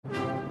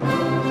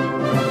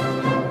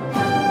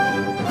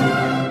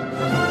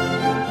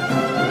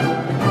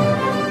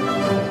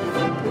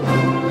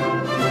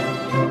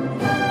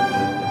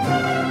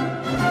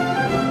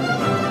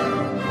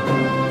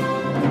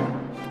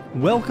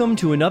Welcome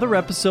to another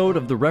episode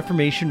of the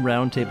Reformation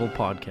Roundtable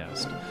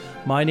podcast.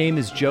 My name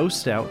is Joe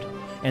Stout,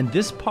 and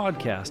this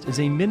podcast is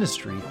a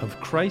ministry of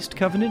Christ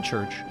Covenant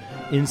Church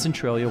in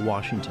Centralia,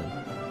 Washington.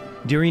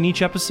 During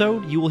each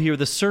episode, you will hear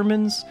the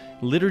sermons,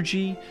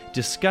 liturgy,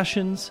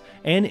 discussions,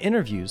 and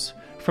interviews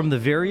from the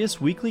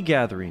various weekly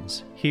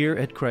gatherings here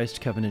at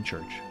Christ Covenant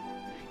Church.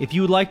 If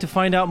you would like to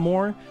find out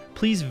more,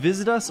 please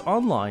visit us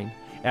online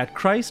at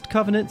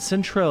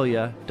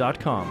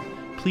christcovenantcentralia.com.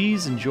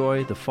 Please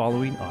enjoy the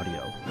following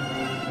audio.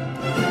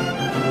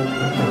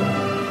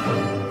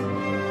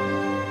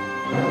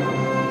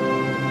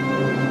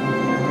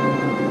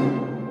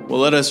 Well,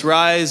 let us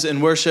rise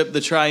and worship the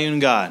triune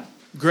God.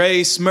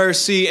 Grace,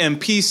 mercy, and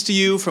peace to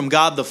you from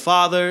God the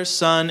Father,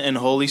 Son, and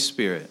Holy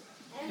Spirit.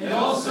 And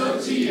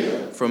also to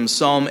you. From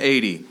Psalm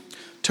 80.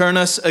 Turn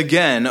us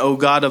again, O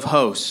God of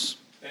hosts.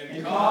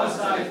 And cause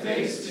thy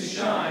face to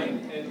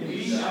shine, and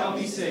we shall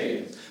be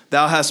saved.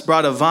 Thou hast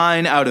brought a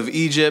vine out of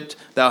Egypt.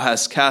 Thou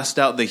hast cast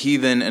out the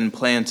heathen and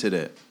planted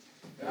it.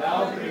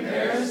 Thou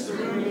preparest the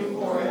room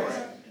for it,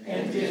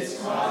 and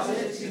didst cause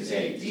it to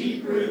take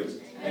deep root,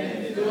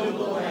 and fill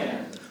the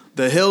land.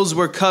 The hills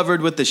were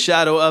covered with the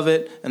shadow of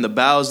it, and the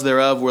boughs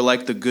thereof were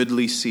like the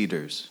goodly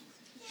cedars.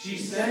 She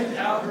sent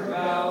out her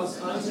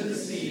boughs unto the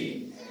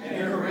sea, and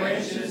her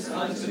branches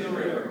unto the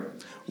river.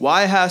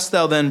 Why hast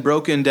thou then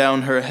broken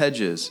down her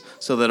hedges,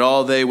 so that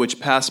all they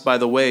which pass by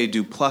the way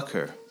do pluck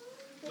her?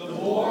 The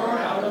boar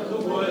out of the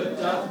wood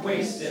doth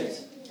waste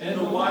it, and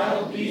the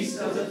wild beast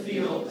of the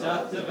field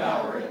doth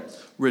devour it.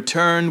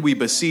 Return, we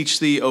beseech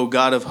thee, O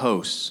God of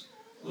hosts.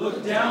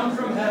 Look down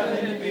from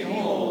heaven and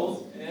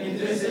behold, and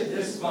visit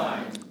this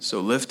vine. So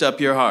lift up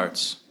your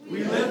hearts.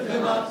 We lift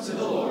them up to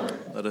the Lord.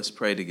 Let us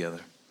pray together.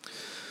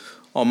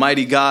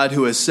 Almighty God,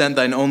 who has sent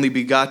thine only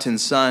begotten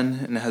Son,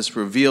 and has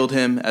revealed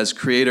him as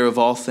creator of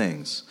all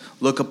things,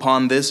 look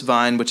upon this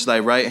vine which thy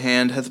right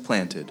hand hath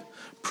planted.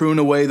 Prune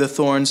away the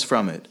thorns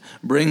from it.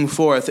 Bring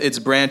forth its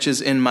branches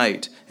in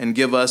might, and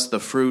give us the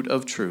fruit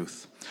of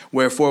truth.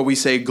 Wherefore we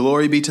say,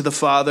 Glory be to the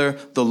Father,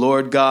 the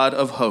Lord God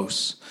of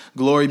hosts.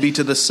 Glory be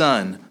to the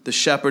Son, the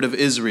shepherd of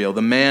Israel,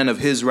 the man of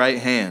his right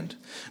hand.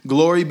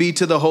 Glory be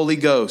to the Holy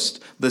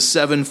Ghost, the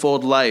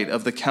sevenfold light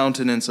of the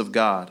countenance of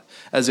God,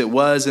 as it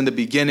was in the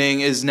beginning,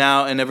 is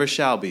now, and ever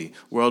shall be,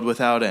 world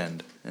without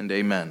end. And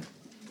amen.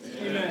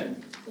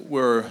 Amen.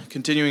 We're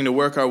continuing to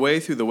work our way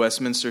through the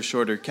Westminster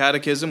Shorter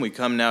Catechism. We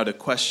come now to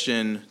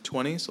question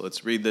 20, so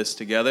let's read this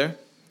together.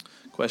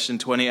 Question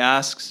 20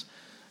 asks,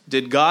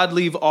 Did God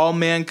leave all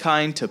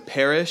mankind to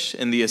perish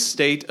in the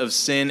estate of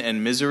sin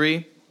and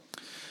misery?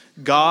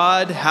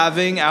 God,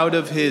 having out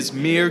of his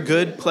mere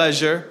good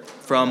pleasure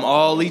from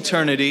all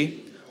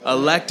eternity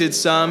elected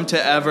some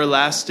to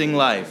everlasting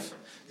life,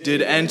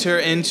 did enter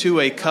into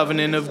a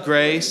covenant of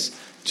grace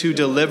to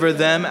deliver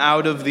them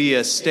out of the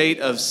estate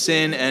of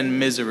sin and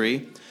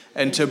misery,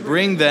 and to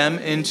bring them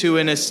into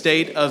an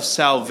estate of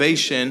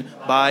salvation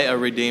by a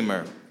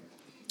Redeemer.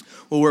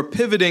 Well, we're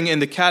pivoting in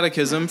the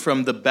Catechism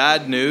from the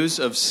bad news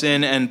of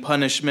sin and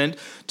punishment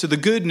to the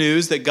good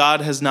news that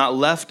God has not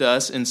left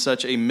us in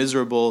such a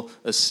miserable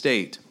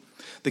estate.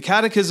 The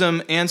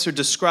Catechism answer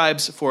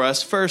describes for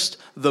us first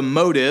the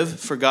motive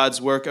for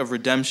God's work of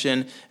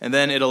redemption, and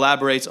then it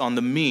elaborates on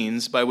the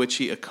means by which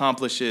he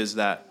accomplishes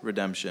that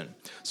redemption.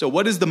 So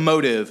what is the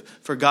motive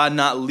for God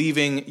not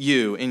leaving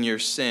you in your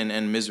sin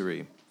and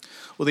misery?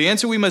 Well, the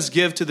answer we must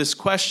give to this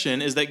question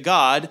is that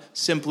God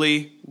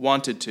simply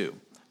wanted to.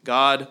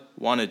 God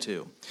wanted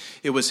to.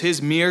 It was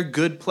his mere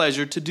good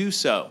pleasure to do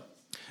so.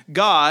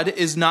 God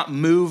is not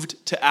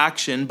moved to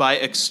action by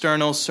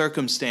external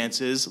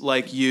circumstances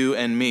like you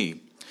and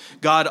me.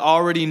 God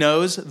already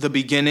knows the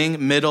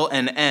beginning, middle,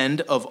 and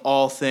end of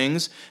all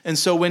things, and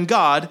so when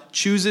God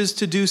chooses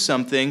to do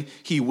something,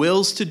 he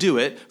wills to do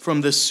it from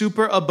the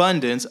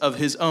superabundance of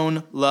his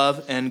own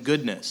love and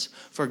goodness.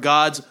 For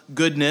God's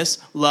goodness,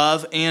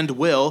 love, and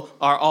will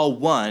are all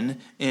one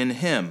in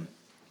him.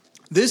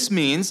 This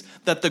means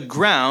that the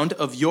ground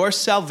of your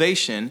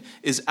salvation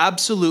is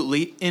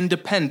absolutely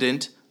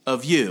independent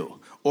of you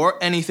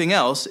or anything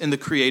else in the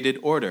created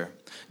order.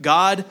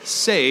 God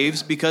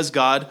saves because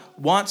God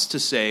wants to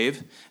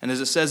save, and as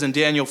it says in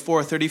Daniel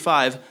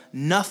 4:35,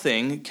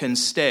 nothing can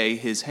stay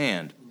his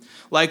hand.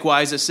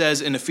 Likewise, it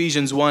says in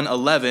Ephesians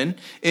 1:11,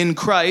 in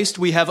Christ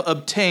we have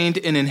obtained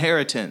an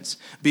inheritance,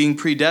 being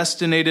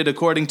predestinated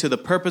according to the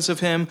purpose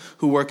of him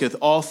who worketh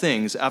all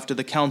things after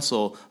the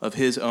counsel of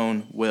his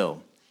own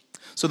will.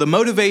 So the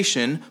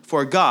motivation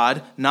for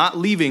God not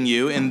leaving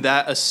you in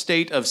that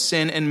estate of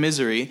sin and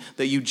misery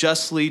that you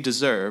justly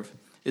deserve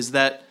is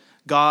that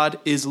God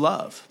is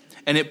love,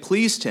 and it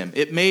pleased him.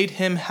 It made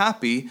him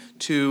happy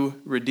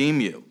to redeem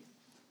you.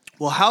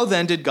 Well, how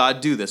then did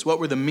God do this? What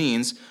were the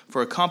means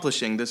for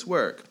accomplishing this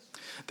work?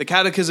 The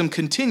Catechism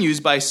continues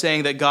by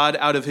saying that God,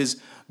 out of his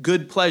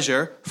good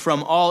pleasure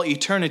from all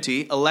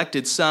eternity,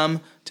 elected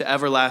some to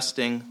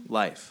everlasting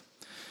life.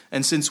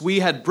 And since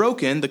we had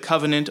broken the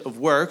covenant of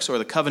works, or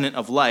the covenant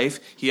of life,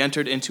 he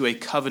entered into a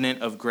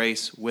covenant of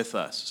grace with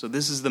us. So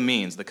this is the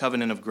means, the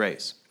covenant of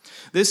grace.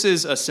 This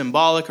is a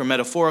symbolic or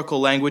metaphorical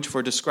language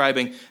for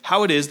describing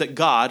how it is that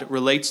God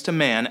relates to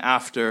man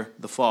after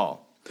the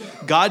fall.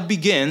 God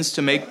begins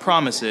to make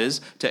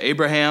promises to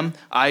Abraham,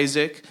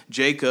 Isaac,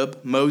 Jacob,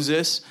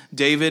 Moses,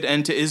 David,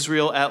 and to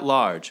Israel at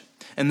large.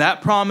 And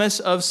that promise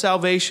of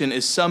salvation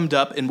is summed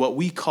up in what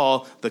we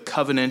call the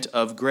covenant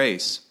of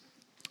grace.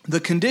 The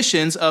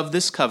conditions of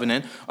this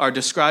covenant are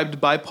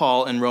described by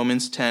Paul in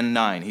Romans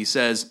 10:9. He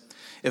says,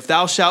 "If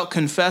thou shalt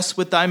confess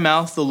with thy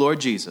mouth the Lord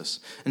Jesus,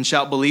 and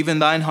shalt believe in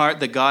thine heart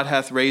that God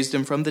hath raised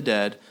him from the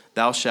dead,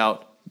 thou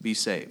shalt be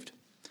saved."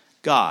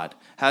 God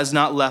has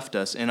not left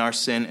us in our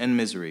sin and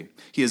misery.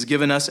 He has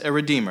given us a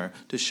Redeemer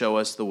to show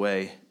us the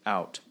way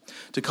out.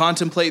 To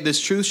contemplate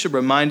this truth should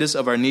remind us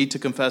of our need to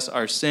confess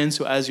our sins.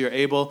 So as you're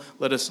able,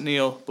 let us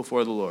kneel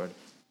before the Lord.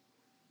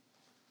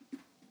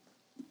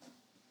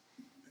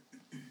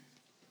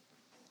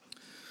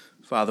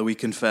 Father, we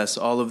confess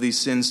all of these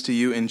sins to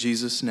you in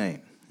Jesus'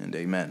 name, and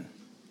amen.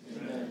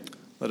 Amen.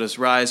 Let us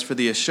rise for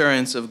the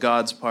assurance of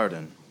God's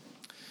pardon.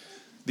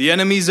 The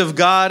enemies of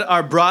God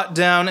are brought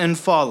down and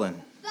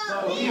fallen.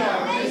 So we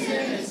are risen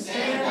and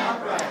stand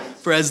upright.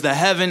 For as the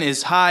heaven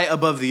is high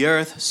above the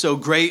earth, so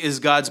great is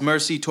God's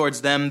mercy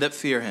towards them that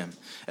fear him.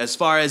 As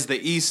far as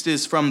the east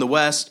is from the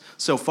west,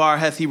 so far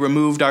hath he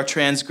removed our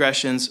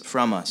transgressions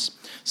from us.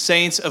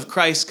 Saints of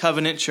Christ's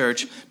Covenant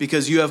Church,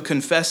 because you have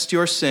confessed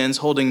your sins,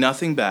 holding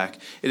nothing back,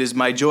 it is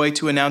my joy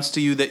to announce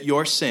to you that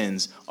your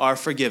sins are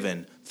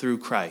forgiven through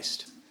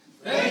Christ.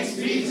 Thanks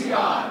be to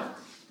God.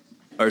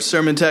 Our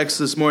sermon text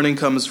this morning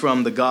comes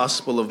from the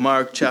Gospel of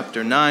Mark,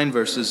 chapter 9,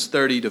 verses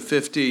 30 to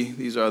 50.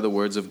 These are the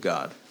words of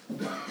God.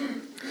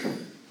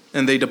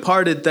 "And they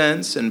departed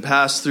thence and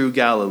passed through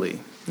Galilee.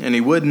 And he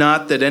would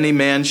not that any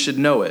man should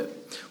know it.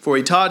 For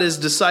he taught his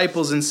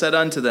disciples and said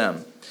unto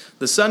them,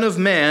 The Son of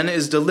Man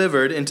is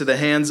delivered into the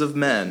hands of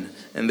men,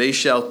 and they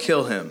shall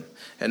kill him.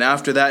 And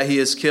after that he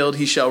is killed,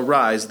 he shall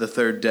rise the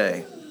third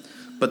day.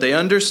 But they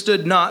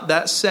understood not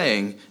that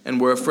saying, and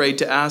were afraid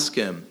to ask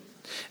him.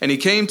 And he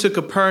came to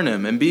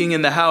Capernaum, and being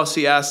in the house,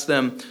 he asked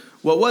them,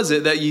 What was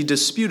it that ye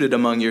disputed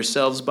among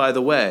yourselves by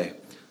the way?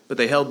 But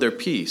they held their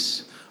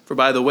peace. For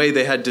by the way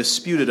they had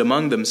disputed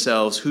among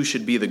themselves who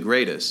should be the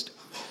greatest.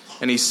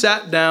 And he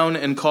sat down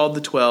and called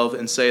the 12,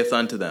 and saith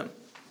unto them,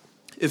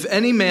 If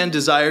any man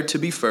desire to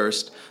be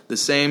first, the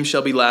same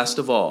shall be last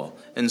of all,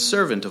 and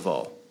servant of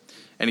all.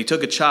 And he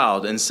took a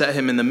child, and set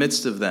him in the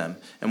midst of them.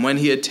 And when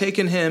he had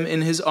taken him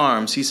in his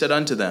arms, he said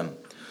unto them,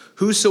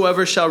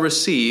 Whosoever shall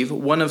receive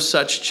one of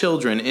such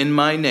children in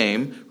my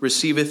name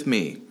receiveth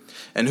me.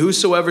 And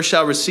whosoever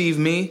shall receive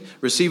me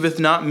receiveth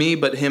not me,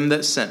 but him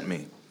that sent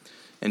me.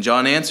 And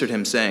John answered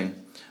him, saying,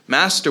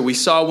 Master, we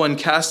saw one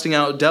casting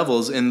out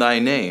devils in thy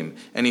name,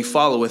 and he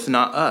followeth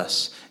not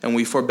us. And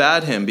we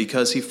forbade him,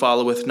 because he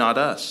followeth not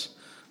us.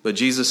 But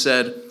Jesus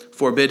said,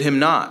 Forbid him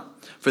not.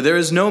 For there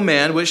is no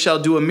man which shall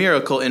do a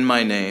miracle in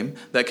my name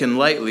that can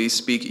lightly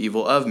speak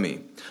evil of me.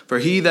 For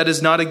he that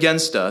is not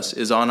against us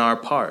is on our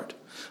part.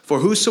 For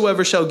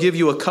whosoever shall give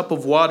you a cup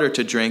of water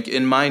to drink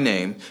in my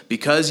name,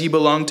 because ye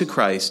belong to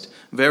Christ,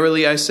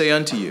 verily I say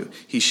unto you,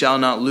 he shall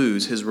not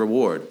lose his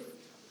reward.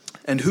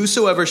 And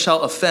whosoever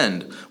shall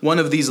offend one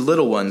of these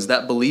little ones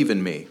that believe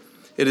in me,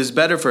 it is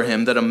better for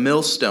him that a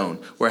millstone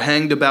were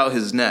hanged about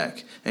his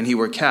neck, and he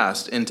were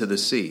cast into the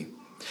sea.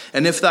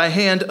 And if thy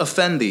hand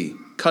offend thee,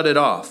 cut it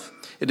off.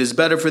 It is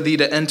better for thee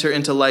to enter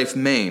into life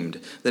maimed,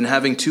 than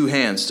having 2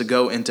 hands to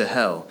go into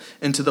hell,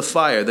 into the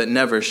fire that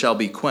never shall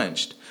be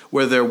quenched,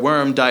 where their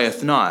worm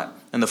dieth not,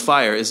 and the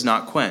fire is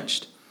not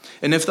quenched.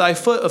 And if thy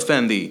foot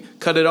offend thee,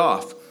 cut it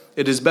off.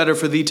 It is better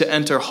for thee to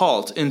enter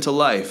halt into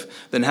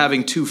life, than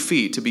having 2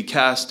 feet to be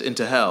cast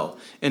into hell,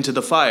 into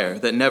the fire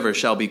that never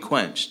shall be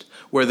quenched,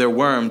 where their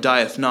worm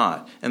dieth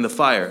not, and the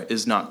fire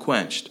is not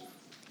quenched.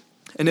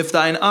 And if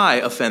thine eye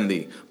offend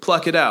thee,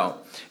 pluck it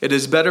out. It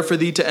is better for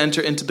thee to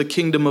enter into the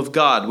kingdom of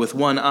God with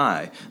 1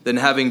 eye, than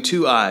having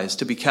 2 eyes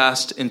to be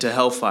cast into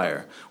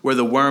hellfire, where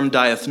the worm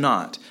dieth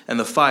not, and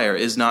the fire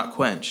is not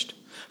quenched.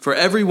 For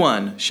every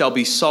one shall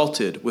be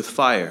salted with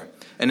fire,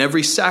 and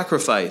every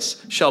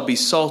sacrifice shall be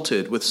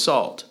salted with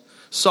salt.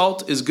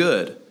 Salt is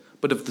good,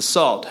 but if the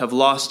salt have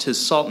lost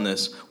his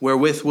saltness,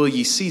 wherewith will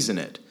ye season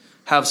it?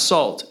 Have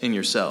salt in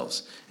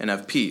yourselves, and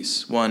have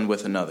peace one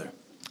with another.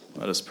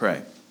 Let us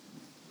pray.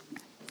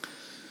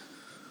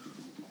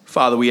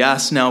 Father, we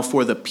ask now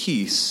for the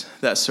peace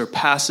that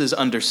surpasses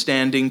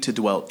understanding to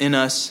dwell in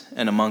us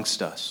and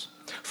amongst us.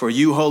 For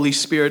you, Holy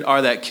Spirit,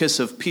 are that kiss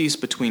of peace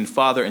between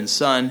Father and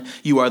Son.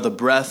 You are the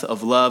breath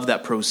of love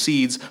that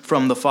proceeds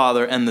from the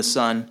Father and the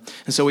Son.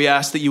 And so we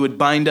ask that you would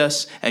bind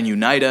us and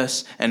unite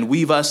us and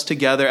weave us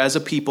together as a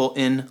people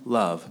in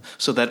love,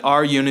 so that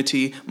our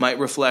unity might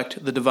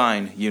reflect the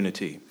divine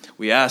unity.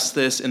 We ask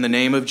this in the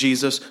name of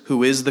Jesus,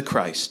 who is the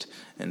Christ,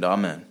 and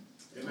amen.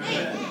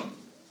 Amen.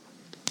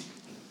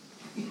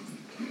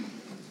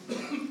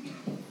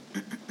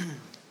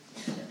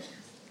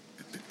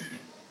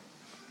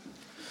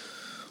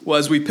 Well,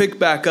 as we pick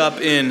back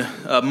up in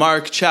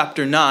Mark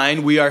chapter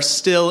 9, we are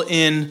still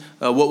in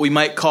what we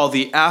might call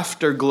the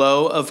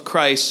afterglow of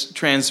Christ's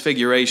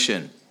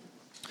transfiguration.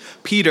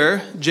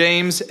 Peter,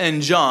 James,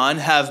 and John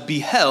have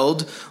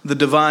beheld the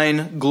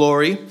divine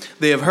glory.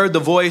 They have heard the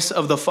voice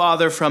of the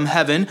Father from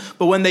heaven,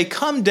 but when they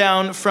come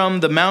down from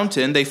the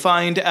mountain, they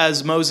find,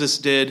 as Moses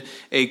did,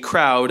 a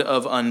crowd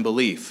of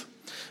unbelief.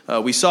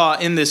 We saw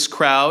in this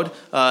crowd,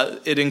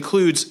 it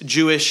includes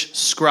Jewish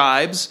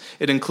scribes,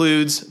 it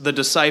includes the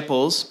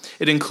disciples,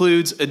 it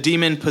includes a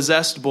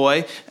demon-possessed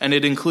boy, and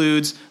it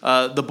includes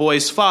the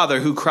boy's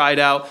father who cried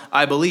out,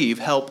 "I believe,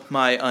 help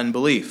my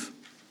unbelief."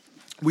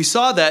 We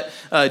saw that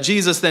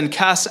Jesus then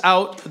casts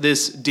out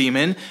this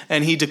demon,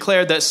 and he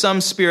declared that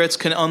some spirits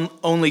can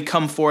only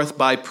come forth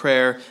by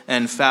prayer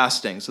and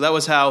fasting. So that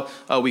was how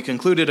we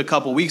concluded a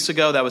couple weeks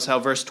ago. That was how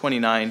verse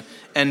 29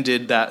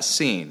 ended that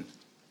scene.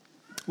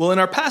 Well, in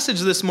our passage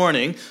this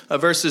morning,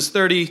 verses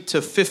 30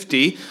 to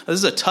 50, this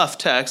is a tough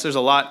text. There's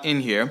a lot in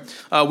here.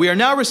 We are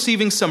now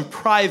receiving some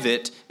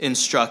private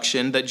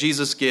instruction that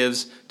Jesus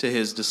gives to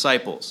his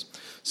disciples.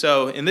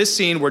 So in this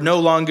scene, we're no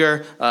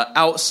longer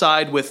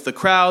outside with the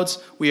crowds.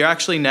 We are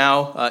actually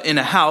now in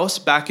a house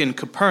back in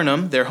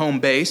Capernaum, their home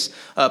base,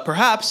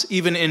 perhaps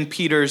even in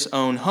Peter's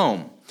own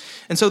home.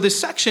 And so this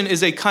section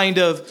is a kind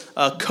of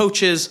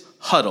coach's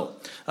huddle.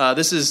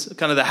 This is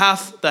kind of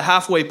the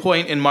halfway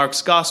point in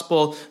Mark's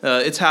gospel.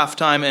 It's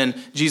halftime, and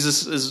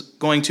Jesus is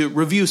going to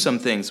review some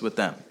things with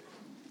them.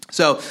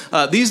 So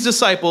these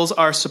disciples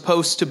are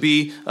supposed to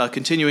be,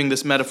 continuing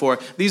this metaphor,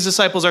 these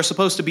disciples are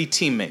supposed to be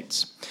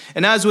teammates.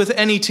 And as with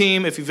any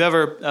team, if you've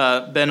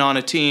ever been on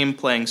a team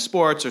playing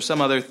sports or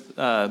some other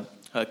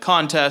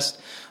contest,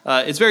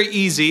 it's very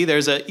easy.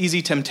 There's an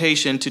easy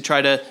temptation to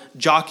try to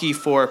jockey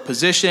for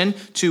position,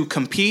 to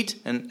compete,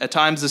 and at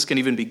times this can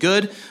even be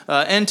good,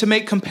 and to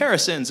make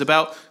comparisons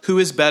about who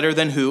is better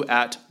than who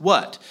at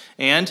what.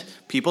 And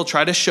people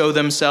try to show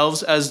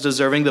themselves as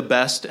deserving the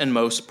best and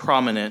most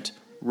prominent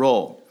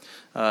role.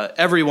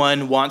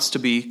 Everyone wants to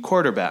be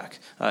quarterback.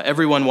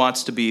 Everyone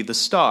wants to be the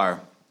star.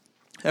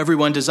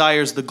 Everyone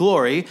desires the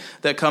glory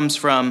that comes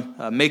from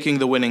making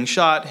the winning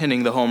shot,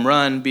 hitting the home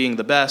run, being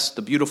the best,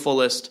 the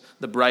beautifulest,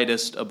 the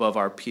brightest above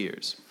our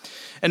peers.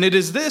 And it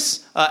is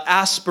this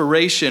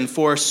aspiration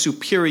for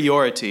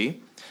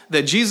superiority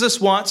that Jesus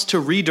wants to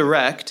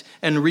redirect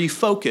and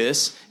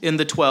refocus in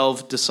the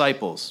 12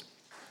 disciples.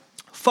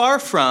 Far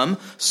from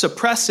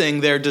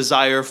suppressing their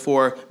desire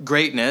for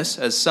greatness,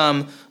 as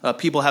some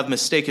people have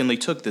mistakenly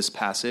took this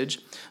passage,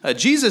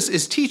 Jesus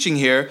is teaching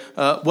here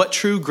what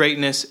true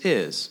greatness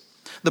is.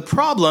 The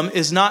problem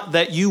is not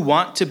that you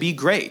want to be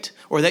great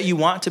or that you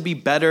want to be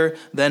better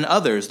than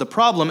others. The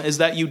problem is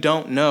that you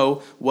don't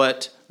know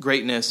what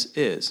greatness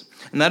is.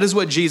 And that is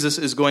what Jesus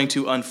is going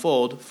to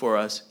unfold for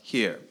us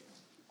here.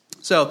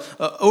 So,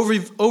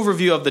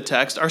 overview of the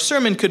text. Our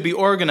sermon could be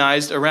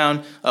organized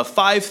around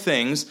 5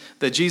 things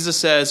that Jesus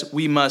says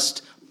we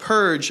must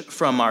purge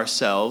from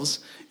ourselves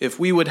if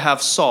we would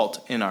have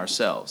salt in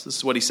ourselves. This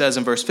is what he says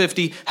in verse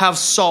 50, "Have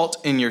salt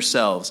in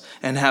yourselves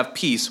and have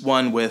peace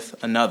one with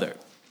another."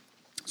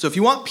 So if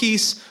you want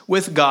peace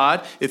with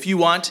God, if you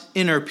want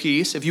inner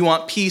peace, if you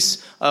want peace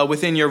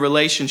within your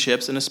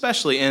relationships, and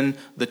especially in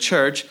the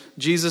church,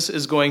 Jesus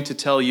is going to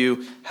tell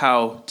you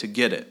how to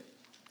get it.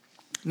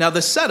 Now,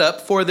 the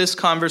setup for this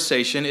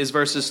conversation is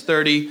verses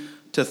 30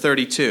 to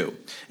 32.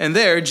 And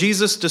there,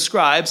 Jesus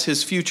describes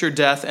his future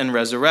death and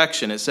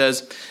resurrection. It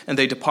says, "And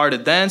they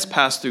departed thence,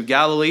 passed through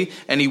Galilee,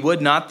 and he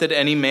would not that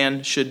any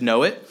man should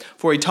know it.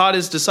 For he taught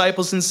his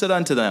disciples and said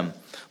unto them,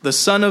 The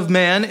Son of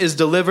Man is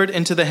delivered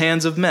into the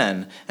hands of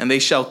men, and they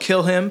shall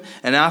kill him,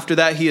 and after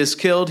that he is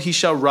killed, he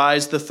shall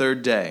rise the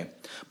 3rd day.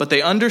 But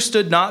they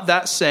understood not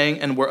that saying,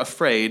 and were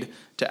afraid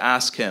to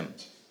ask him."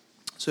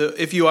 So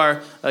if you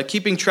are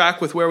keeping track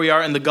with where we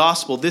are in the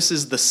gospel, this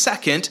is the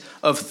second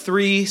of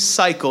 3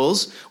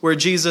 cycles where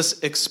Jesus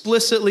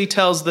explicitly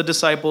tells the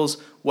disciples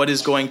what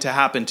is going to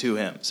happen to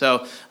him.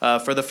 So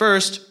for the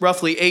first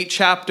roughly 8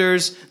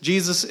 chapters,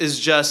 Jesus is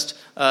just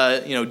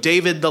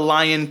David the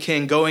Lion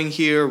King, going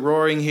here,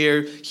 roaring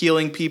here,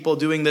 healing people,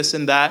 doing this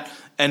and that.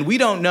 And we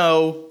don't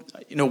know,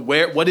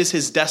 what is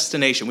his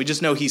destination. We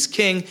just know he's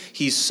king,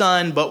 he's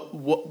son, but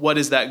what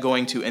is that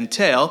going to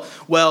entail?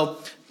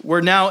 Well,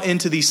 we're now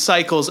into these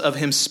cycles of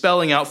him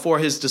spelling out for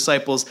his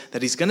disciples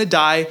that he's going to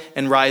die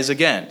and rise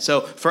again. So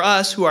for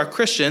us who are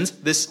Christians,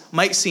 this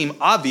might seem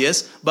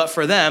obvious, but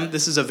for them,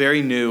 this is a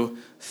very new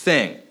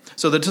thing.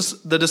 So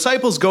the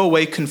disciples go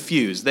away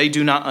confused. They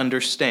do not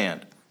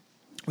understand.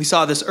 We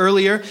saw this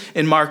earlier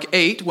in Mark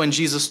 8 when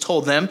Jesus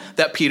told them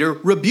that Peter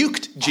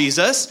rebuked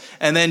Jesus,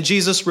 and then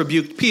Jesus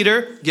rebuked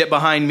Peter, "Get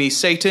behind me,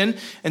 Satan."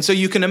 And so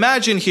you can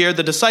imagine here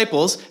the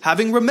disciples,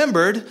 having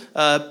remembered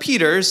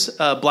Peter's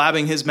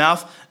blabbing his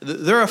mouth,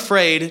 they're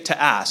afraid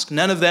to ask.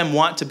 None of them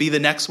want to be the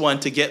next one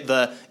to get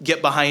the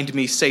 "Get behind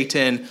me,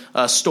 Satan"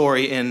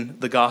 story in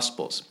the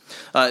Gospels.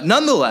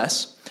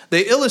 Nonetheless,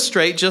 they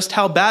illustrate just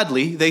how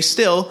badly they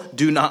still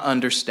do not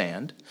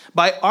understand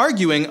by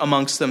arguing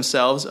amongst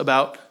themselves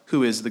about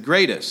who is the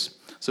greatest.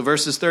 So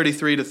verses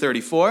 33 to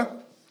 34,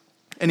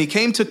 "And he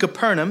came to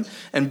Capernaum,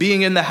 and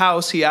being in the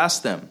house, he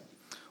asked them,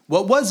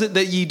 What was it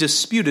that ye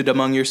disputed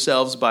among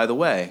yourselves by the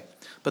way?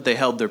 But they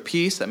held their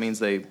peace. That means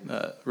they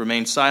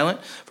remained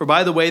silent. For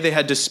by the way, they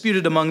had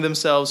disputed among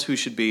themselves who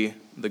should be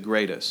the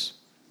greatest.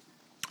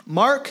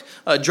 Mark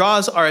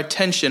draws our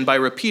attention by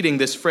repeating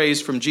this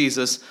phrase from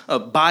Jesus,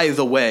 by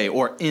the way,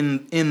 or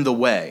in the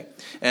way.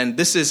 And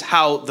this is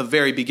how the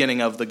very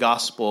beginning of the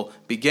gospel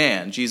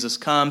began. Jesus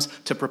comes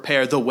to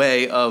prepare the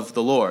way of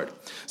the Lord.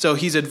 So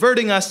he's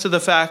adverting us to the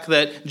fact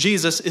that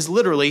Jesus is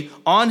literally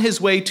on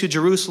his way to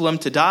Jerusalem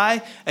to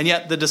die, and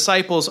yet the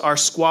disciples are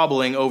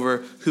squabbling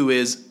over who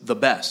is the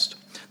best.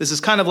 This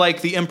is kind of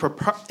like the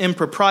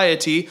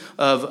impropriety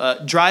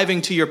of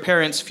driving to your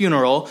parents'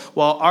 funeral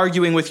while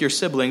arguing with your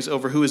siblings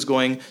over who is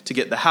going to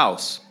get the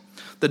house.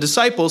 The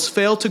disciples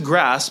fail to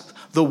grasp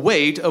the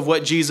weight of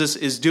what Jesus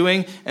is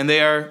doing, and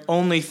they are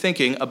only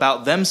thinking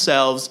about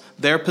themselves,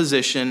 their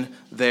position,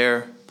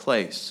 their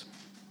place.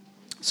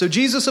 So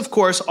Jesus, of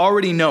course,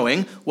 already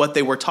knowing what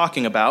they were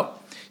talking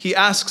about, he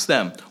asks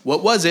them,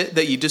 "What was it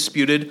that you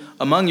disputed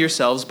among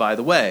yourselves by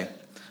the way?"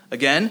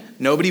 Again,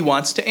 nobody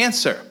wants to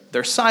answer.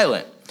 They're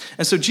silent.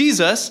 And so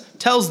Jesus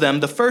tells them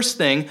the first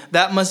thing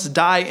that must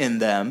die in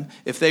them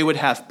if they would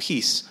have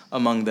peace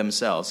among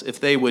themselves,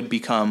 if they would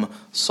become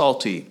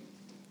salty.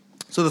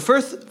 So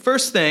the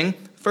first thing,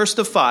 first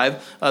of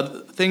five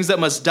things that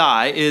must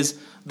die, is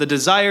the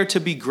desire to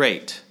be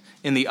great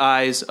in the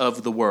eyes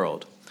of the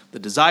world. The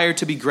desire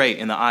to be great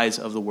in the eyes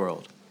of the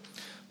world.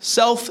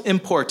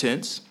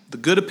 Self-importance, the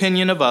good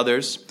opinion of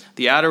others,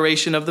 the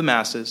adoration of the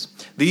masses,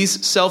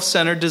 these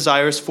self-centered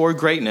desires for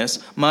greatness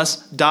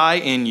must die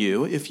in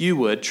you if you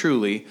would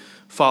truly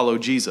follow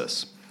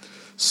Jesus.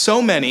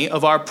 So many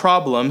of our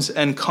problems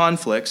and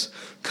conflicts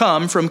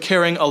come from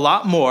caring a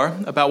lot more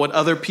about what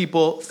other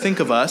people think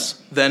of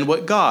us than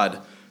what God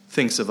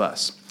thinks of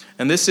us.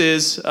 And this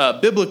is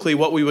biblically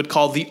what we would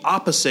call the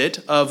opposite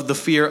of the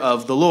fear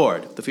of the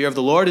Lord. The fear of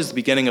the Lord is the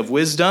beginning of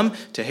wisdom,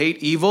 to hate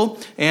evil,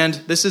 and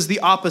this is the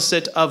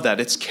opposite of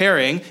that. It's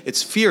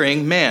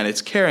fearing man.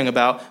 It's caring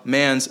about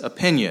man's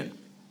opinion.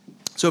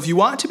 So if you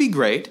want to be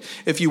great,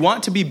 if you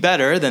want to be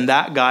better than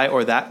that guy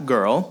or that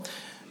girl,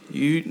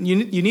 you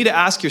need to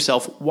ask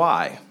yourself,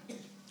 why?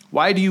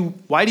 Why do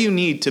you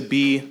need to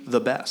be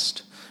the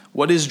best?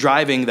 What is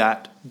driving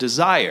that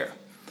desire?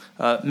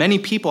 Many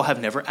people have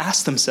never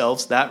asked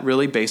themselves that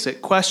really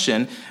basic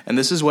question, and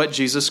this is what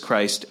Jesus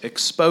Christ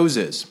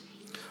exposes.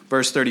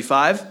 Verse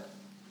 35,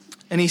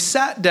 "And he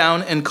sat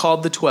down and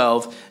called the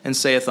 12, and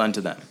saith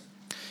unto them,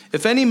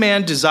 If any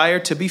man desire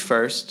to be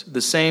first,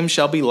 the same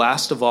shall be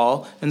last of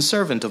all and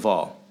servant of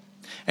all.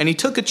 And he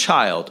took a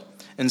child,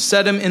 and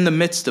set him in the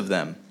midst of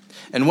them.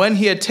 And when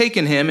he had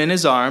taken him in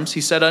his arms,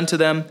 he said unto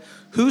them,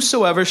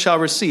 Whosoever shall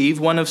receive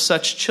one of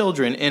such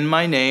children in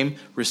my name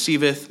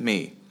receiveth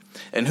me.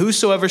 And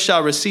whosoever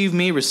shall receive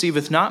me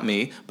receiveth not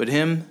me, but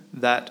him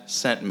that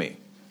sent me."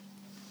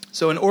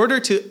 So in order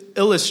to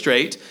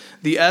illustrate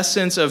the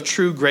essence of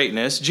true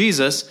greatness,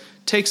 Jesus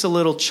takes a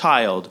little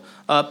child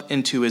up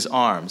into his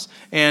arms.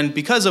 And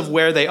because of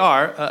where they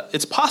are,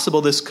 it's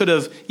possible this could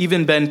have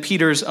even been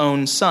Peter's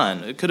own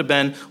son. It could have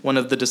been one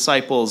of the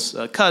disciples'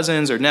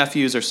 cousins or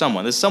nephews or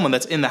someone. This is someone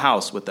that's in the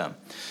house with them.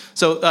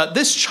 So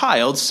this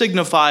child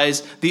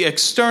signifies the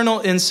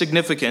external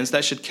insignificance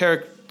that should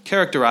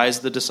characterize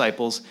the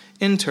disciples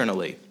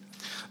internally.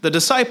 The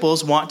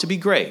disciples want to be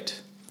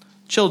great.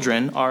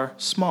 Children are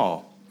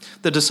small.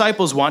 The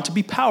disciples want to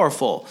be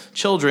powerful.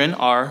 Children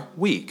are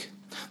weak.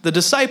 The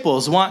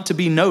disciples want to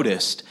be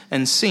noticed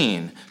and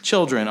seen.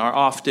 Children are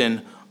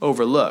often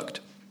overlooked.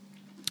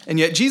 And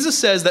yet Jesus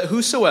says that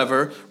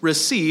whosoever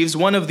receives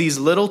one of these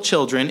little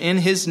children in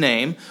his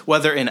name,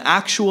 whether an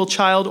actual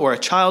child or a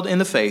child in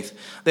the faith,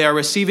 they are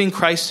receiving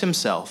Christ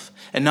himself,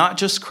 and not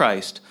just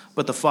Christ,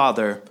 but the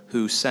Father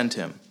who sent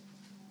him.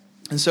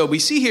 And so we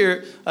see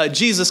here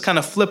Jesus kind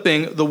of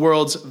flipping the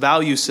world's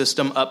value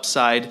system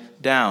upside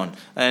down.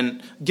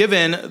 And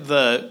given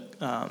the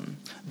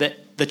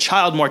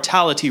child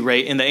mortality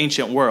rate in the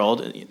ancient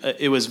world,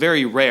 it was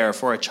very rare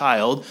for a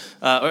child,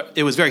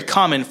 it was very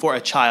common for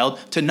a child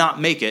to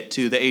not make it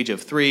to the age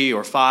of 3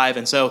 or 5.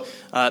 And so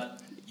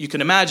you can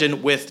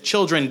imagine with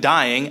children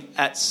dying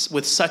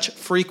with such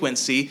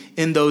frequency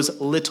in those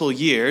little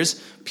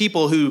years,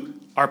 people who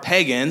are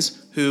pagans,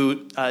 who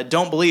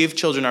don't believe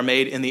children are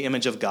made in the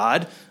image of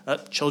God,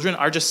 children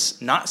are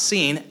just not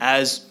seen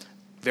as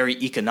very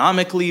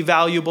economically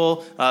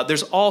valuable.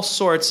 There's all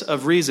sorts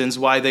of reasons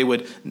why they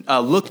would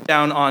look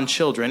down on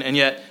children. And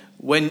yet,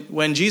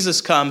 when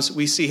Jesus comes,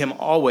 we see him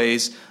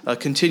always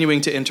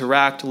continuing to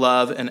interact,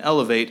 love, and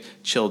elevate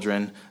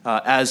children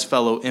as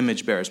fellow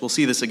image bearers. We'll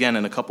see this again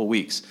in a couple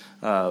weeks.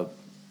 We'll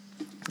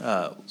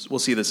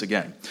see this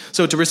again.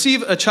 So to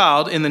receive a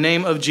child in the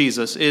name of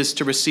Jesus is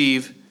to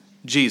receive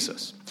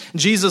Jesus.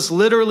 Jesus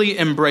literally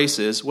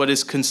embraces what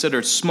is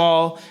considered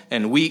small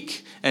and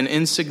weak and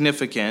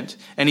insignificant,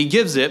 and he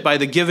gives it by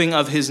the giving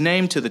of his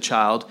name to the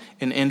child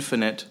in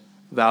infinite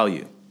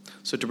value.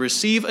 So to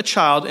receive a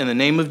child in the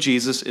name of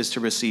Jesus is to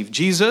receive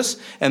Jesus,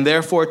 and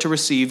therefore to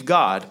receive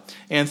God.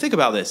 And think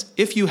about this.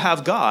 If you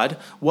have God,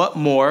 what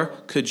more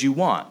could you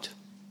want?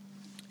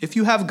 If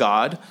you have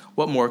God,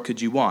 what more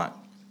could you want?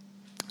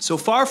 So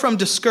far from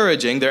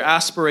discouraging their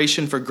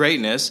aspiration for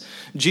greatness,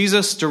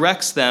 Jesus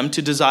directs them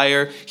to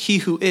desire he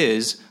who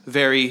is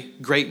very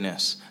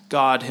greatness,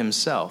 God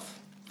himself.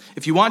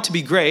 If you want to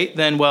be great,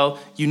 then, well,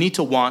 you need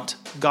to want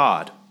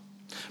God.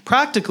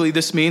 Practically,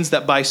 this means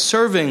that by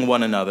serving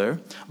one another,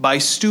 by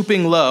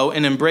stooping low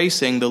and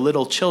embracing the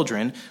little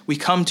children, we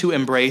come to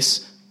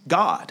embrace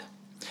God.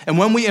 And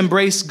when we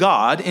embrace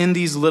God in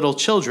these little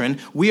children,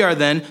 we are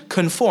then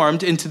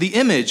conformed into the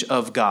image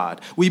of God.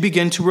 We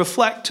begin to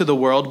reflect to the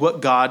world what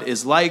God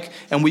is like,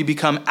 and we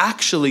become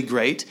actually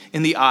great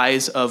in the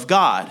eyes of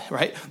God,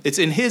 right? It's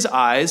in his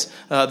eyes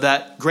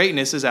that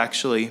greatness is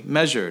actually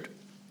measured.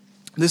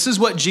 This is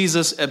what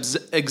Jesus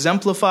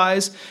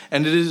exemplifies,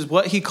 and it is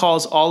what he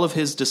calls all of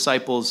his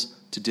disciples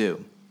to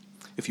do.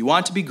 If you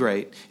want to be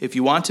great, if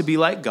you want to be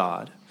like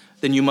God,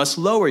 then you must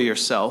lower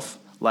yourself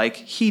like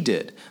he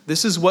did.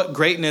 This is what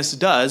greatness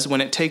does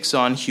when it takes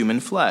on human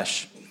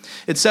flesh.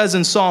 It says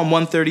in Psalm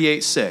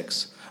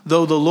 138:6,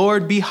 "Though the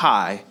Lord be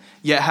high,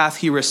 yet hath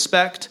he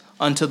respect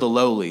unto the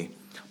lowly,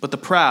 but the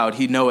proud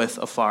he knoweth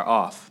afar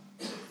off."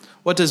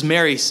 What does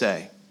Mary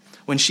say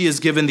when she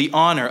is given the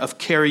honor of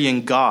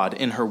carrying God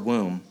in her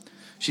womb?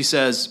 She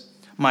says,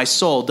 "My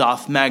soul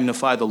doth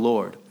magnify the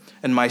Lord,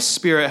 and my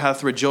spirit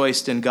hath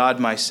rejoiced in God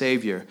my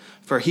Savior,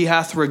 for he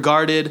hath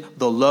regarded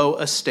the low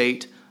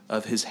estate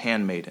of his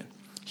handmaiden."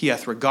 He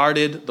hath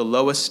regarded the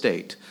low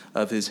estate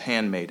of his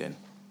handmaiden.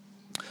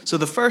 So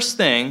the first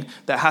thing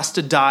that has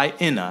to die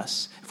in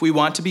us, if we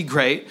want to be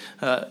great,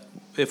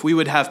 if we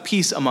would have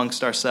peace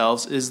amongst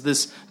ourselves, is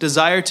this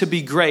desire to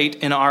be great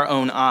in our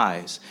own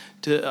eyes,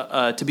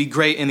 to be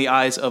great in the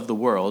eyes of the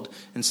world,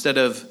 instead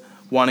of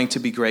wanting to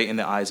be great in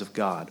the eyes of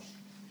God.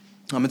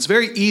 It's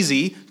very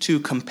easy to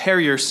compare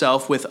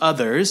yourself with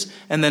others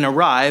and then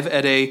arrive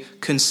at a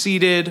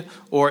conceited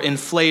or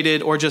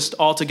inflated or just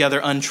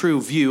altogether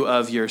untrue view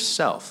of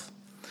yourself.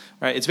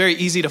 Right? It's very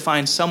easy to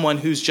find someone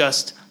who's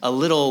just a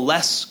little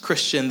less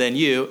Christian than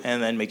you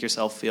and then make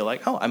yourself feel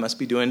like, oh, I must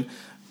be doing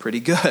pretty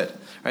good.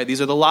 Right?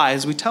 These are the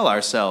lies we tell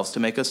ourselves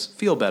to make us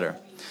feel better.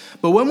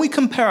 But when we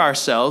compare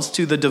ourselves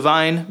to the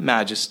divine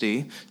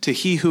majesty, to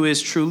he who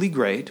is truly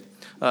great,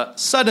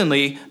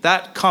 suddenly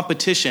that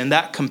competition,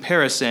 that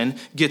comparison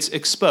gets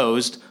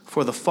exposed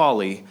for the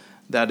folly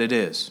that it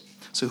is.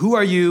 So who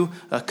are you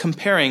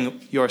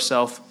comparing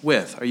yourself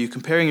with? Are you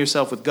comparing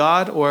yourself with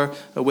God or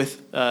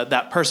with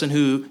that person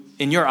who,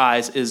 in your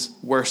eyes, is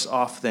worse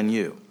off than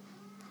you?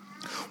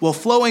 Well,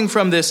 flowing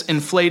from this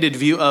inflated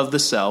view of the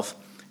self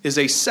is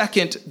a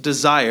second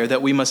desire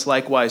that we must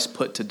likewise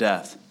put to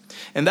death.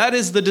 And that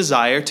is the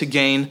desire to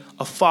gain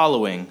a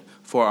following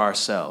for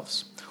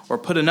ourselves. Or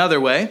put another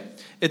way,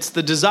 it's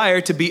the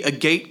desire to be a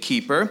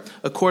gatekeeper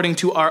according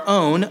to our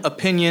own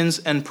opinions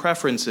and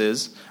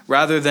preferences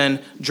rather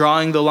than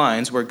drawing the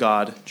lines where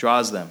God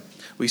draws them.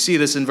 We see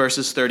this in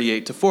verses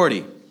 38 to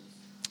 40.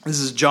 This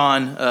is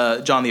John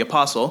the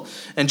Apostle.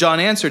 And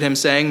John answered him,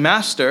 saying,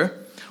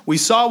 "Master, we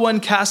saw one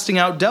casting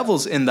out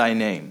devils in thy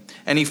name,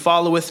 and he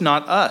followeth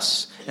not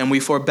us. And we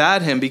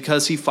forbade him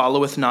because he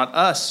followeth not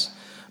us.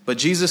 But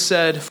Jesus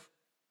said,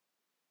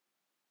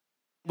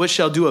 which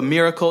shall do a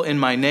miracle in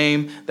my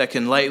name that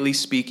can lightly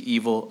speak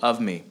evil of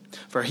me?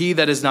 For he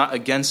that is not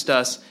against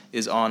us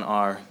is on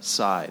our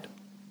side."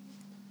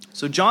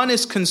 So John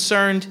is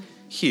concerned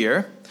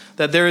here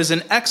that there is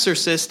an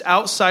exorcist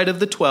outside of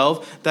the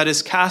 12 that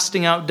is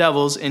casting out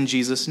devils in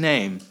Jesus'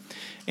 name.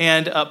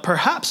 And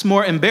perhaps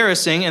more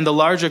embarrassing in the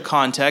larger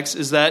context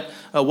is that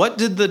what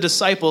did the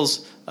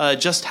disciples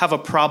just have a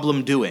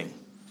problem doing?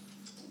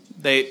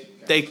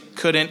 They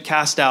couldn't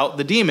cast out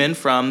the demon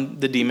from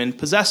the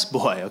demon-possessed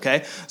boy,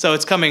 okay? So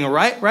it's coming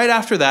right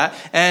after that,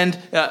 and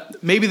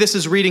maybe this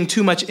is reading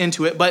too much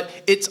into it, but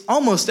it's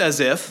almost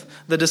as if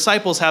the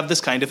disciples have this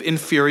kind of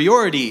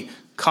inferiority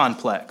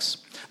complex.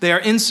 They are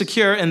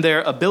insecure in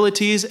their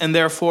abilities and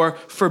therefore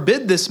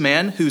forbid this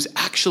man, who's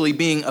actually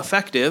being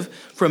effective,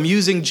 from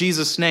using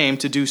Jesus' name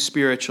to do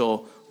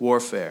spiritual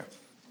warfare.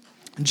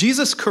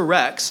 Jesus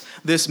corrects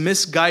this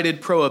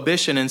misguided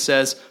prohibition and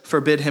says,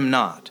 "Forbid him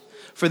not.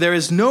 For there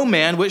is no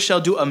man which shall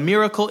do a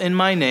miracle in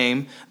my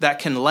name that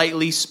can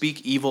lightly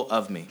speak evil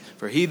of me.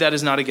 For he that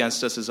is not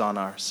against us is on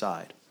our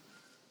side."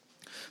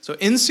 So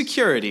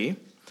insecurity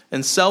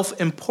and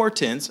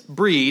self-importance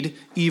breed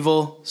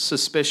evil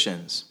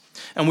suspicions.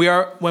 And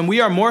when we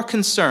are more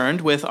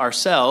concerned with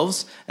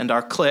ourselves and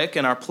our clique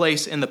and our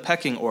place in the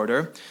pecking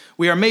order,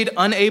 we are made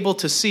unable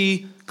to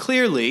see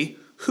clearly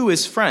who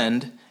is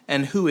friend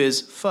and who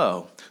is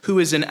foe, who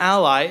is an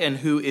ally and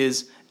who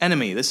is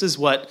enemy. This is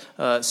what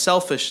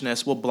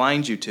selfishness will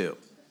blind you to.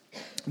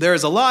 There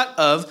is a lot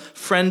of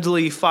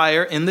friendly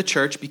fire in the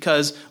church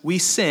because we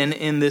sin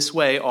in this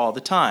way all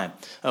the time.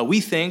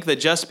 We think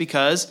that just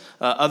because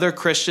other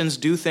Christians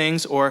do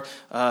things or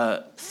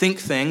think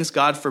things,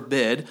 God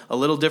forbid, a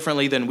little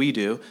differently than we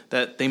do,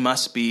 that they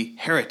must be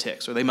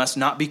heretics or they must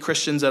not be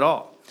Christians at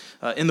all.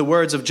 In the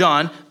words of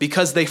John,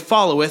 "Because they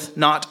followeth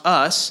not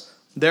us,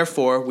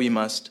 therefore we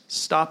must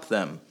stop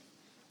them."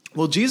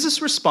 Well,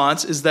 Jesus'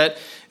 response is that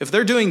if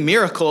they're doing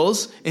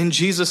miracles in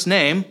Jesus'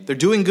 name, they're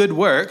doing good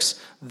works,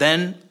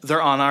 then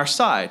they're on our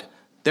side.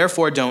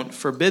 Therefore, don't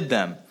forbid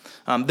them.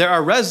 There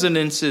are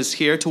resonances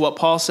here to what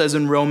Paul says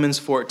in Romans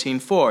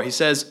 14:4. He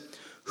says,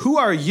 "Who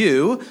are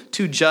you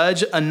to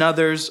judge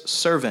another's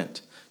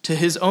servant? To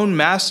his own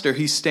master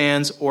he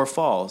stands or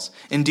falls.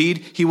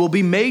 Indeed, he will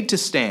be made to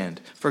stand,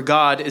 for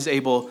God is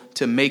able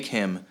to make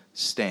him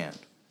stand."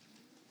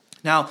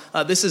 Now,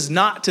 this is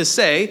not to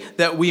say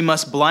that we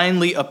must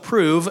blindly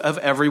approve of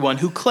everyone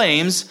who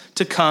claims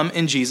to come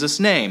in Jesus'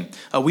 name.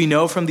 We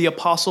know from the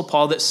Apostle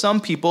Paul that some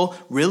people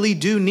really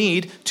do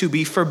need to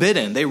be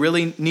forbidden. They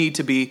really need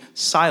to be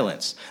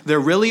silenced. There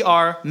really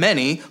are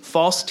many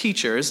false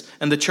teachers,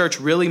 and the church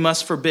really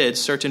must forbid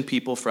certain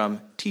people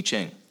from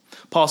teaching.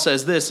 Paul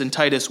says this in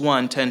Titus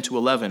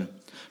 1:10-11.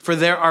 "For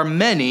there are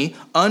many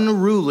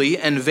unruly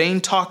and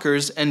vain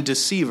talkers and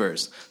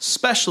deceivers,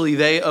 especially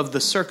they of the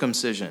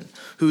circumcision,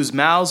 whose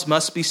mouths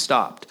must be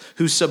stopped,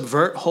 who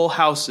subvert whole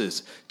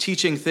houses,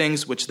 teaching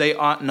things which they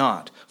ought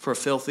not, for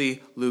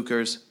filthy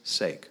lucre's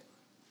sake."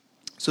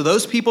 So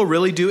those people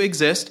really do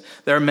exist.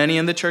 There are many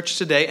in the church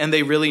today, and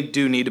they really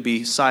do need to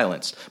be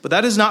silenced. But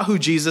that is not who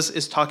Jesus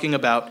is talking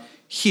about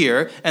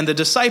here, and the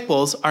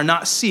disciples are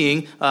not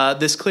seeing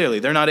this clearly.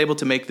 They're not able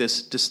to make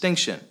this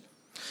distinction.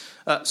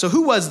 So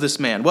who was this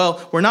man?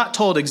 Well, we're not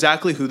told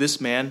exactly who this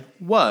man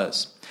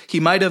was. He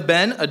might have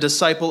been a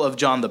disciple of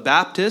John the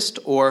Baptist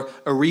or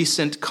a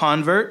recent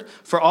convert.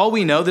 For all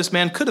we know, this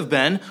man could have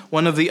been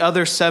one of the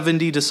other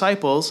 70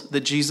 disciples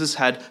that Jesus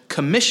had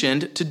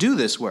commissioned to do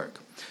this work.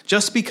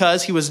 Just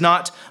because he was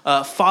not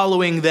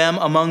following them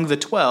among the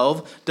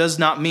 12 does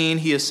not mean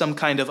he is some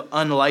kind of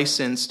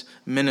unlicensed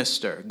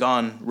minister,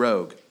 gone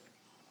rogue.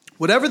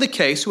 Whatever the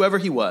case, whoever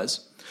he was,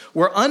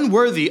 we're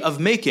unworthy of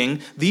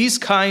making these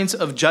kinds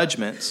of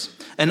judgments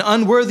and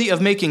unworthy of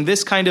making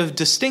this kind of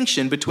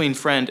distinction between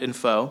friend and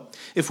foe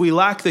if we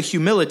lack the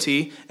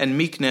humility and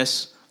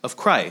meekness of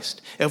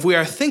Christ. If we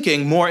are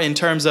thinking more in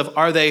terms of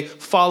are they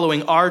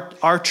following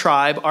our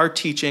tribe, our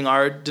teaching,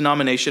 our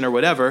denomination or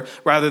whatever,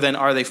 rather than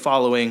are they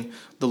following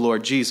the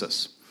Lord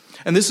Jesus.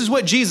 And this is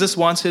what Jesus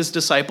wants his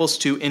disciples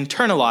to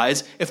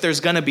internalize if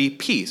there's going to be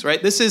peace,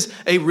 right? This is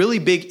a really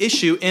big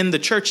issue in the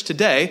church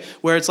today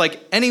where it's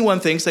like anyone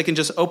thinks they can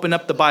just open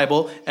up the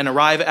Bible and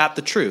arrive at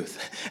the truth.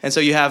 And so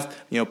you have,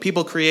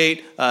 people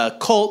create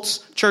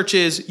cults,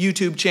 churches,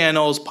 YouTube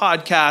channels,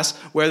 podcasts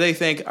where they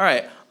think, all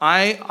right,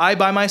 I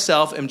by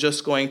myself am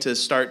just going to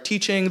start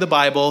teaching the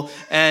Bible,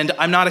 and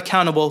I'm not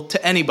accountable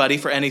to anybody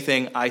for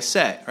anything I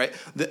say, right?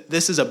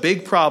 This is a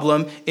big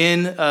problem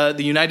in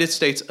the United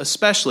States,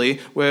 especially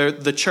where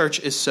the church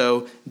is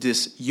so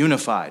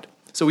disunified.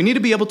 So we need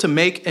to be able to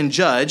make and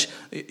judge,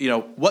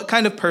 what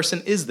kind of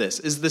person is this?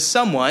 Is this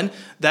someone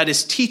that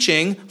is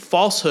teaching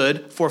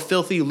falsehood for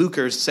filthy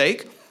lucre's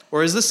sake?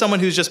 Or is this someone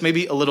who's just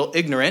maybe a little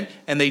ignorant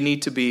and they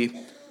need to be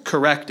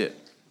corrected?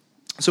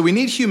 So we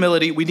need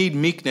humility, we need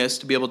meekness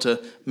to be able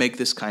to make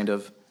this kind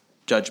of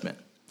judgment.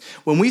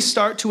 When we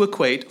start to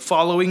equate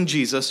following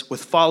Jesus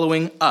with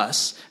following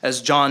us,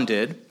 as John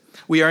did,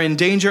 we are in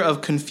danger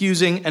of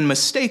confusing and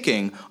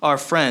mistaking our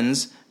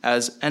friends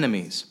as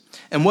enemies.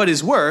 And what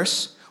is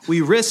worse,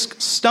 we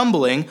risk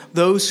stumbling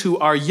those who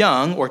are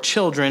young or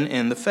children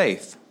in the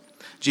faith.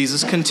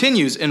 Jesus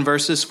continues in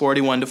verses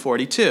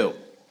 41-42.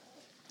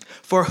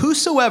 "For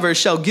whosoever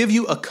shall give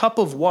you a cup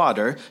of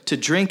water to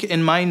drink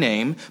in my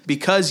name,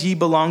 because ye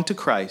belong to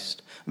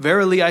Christ,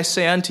 verily I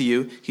say unto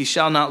you, he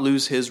shall not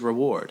lose his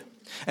reward.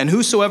 And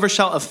whosoever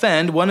shall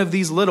offend one of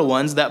these little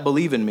ones that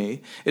believe in me,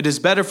 it is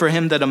better for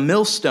him that a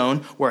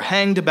millstone were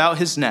hanged about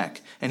his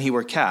neck, and he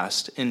were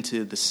cast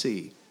into the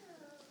sea."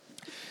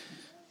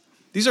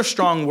 These are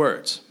strong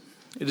words.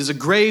 It is a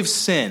grave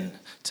sin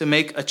to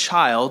make a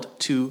child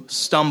to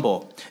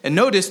stumble. And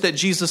notice that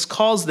Jesus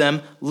calls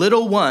them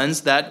little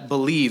ones that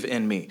believe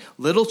in me.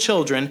 Little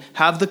children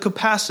have the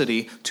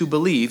capacity to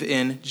believe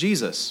in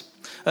Jesus.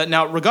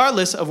 Now,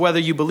 regardless of whether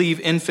you believe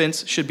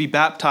infants should be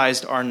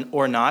baptized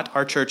or not,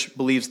 our church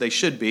believes they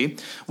should be,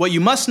 what you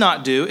must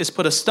not do is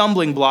put a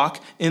stumbling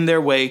block in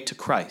their way to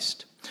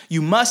Christ.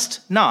 You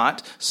must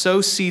not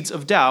sow seeds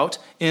of doubt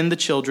in the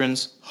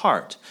children's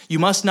heart. You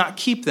must not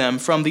keep them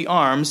from the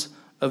arms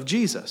of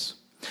Jesus.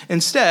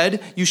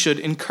 Instead, you should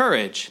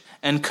encourage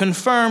and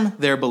confirm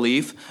their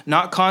belief,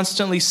 not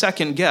constantly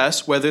second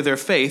guess whether their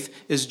faith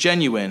is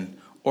genuine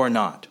or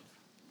not.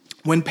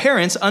 When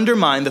parents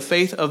undermine the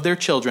faith of their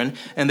children,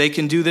 and they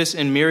can do this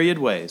in myriad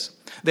ways,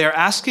 they are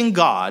asking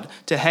God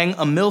to hang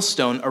a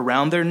millstone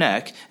around their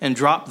neck and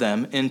drop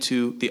them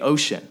into the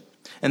ocean.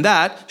 And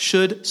that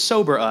should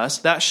sober us,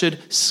 that should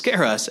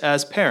scare us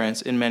as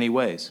parents in many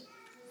ways.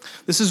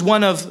 This is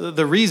one of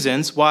the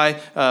reasons why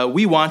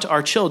we want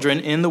our children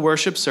in the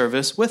worship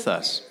service with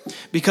us.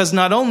 Because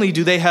not only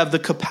do they have the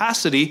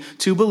capacity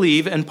to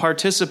believe and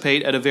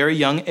participate at a very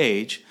young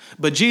age,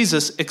 but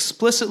Jesus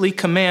explicitly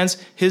commands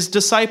his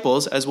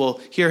disciples, as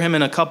we'll hear him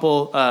in a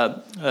couple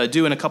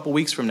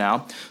weeks from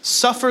now,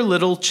 "Suffer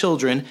little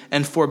children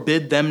and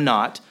forbid them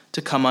not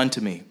to come unto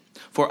me,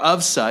 for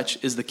of such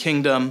is the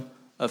kingdom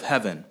of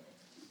heaven."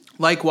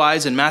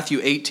 Likewise, in Matthew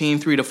 18,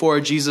 3-4,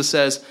 Jesus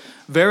says,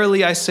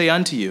 "Verily I say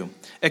unto you,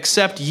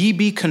 except ye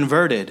be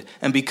converted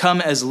and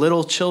become as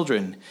little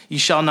children, ye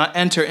shall not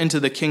enter into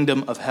the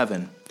kingdom of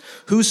heaven.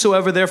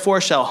 Whosoever therefore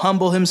shall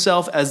humble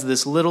himself as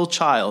this little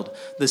child,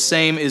 the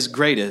same is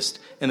greatest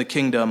in the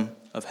kingdom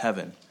of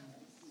heaven."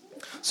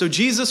 So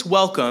Jesus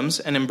welcomes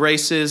and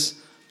embraces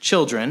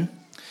children,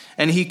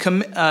 and he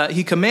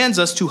commands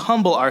us to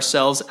humble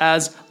ourselves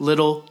as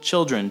little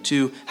children,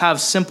 to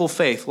have simple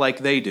faith like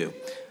they do.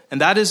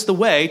 And that is the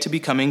way to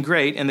becoming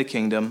great in the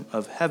kingdom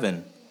of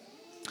heaven.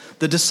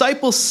 The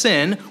disciples'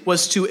 sin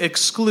was to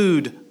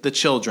exclude the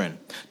children,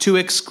 to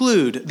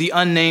exclude the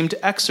unnamed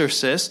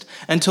exorcist,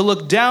 and to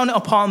look down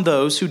upon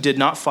those who did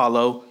not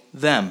follow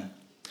them.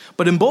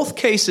 But in both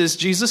cases,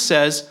 Jesus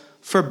says,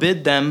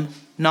 forbid them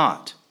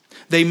not.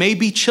 They may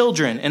be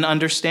children in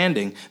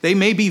understanding. They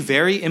may be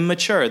very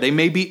immature. They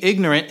may be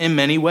ignorant in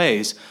many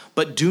ways,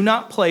 but do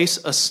not place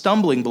a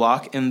stumbling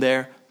block in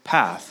their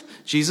path.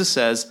 Jesus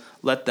says,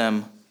 let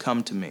them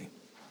come to me.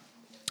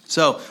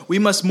 So we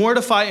must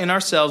mortify in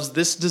ourselves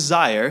this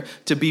desire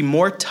to be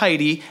more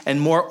tidy and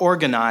more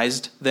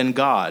organized than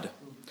God.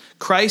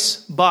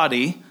 Christ's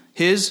body,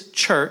 his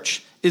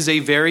church, is a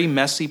very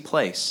messy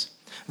place.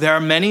 There are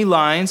many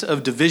lines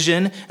of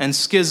division and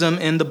schism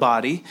in the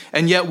body,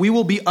 and yet we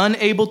will be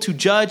unable to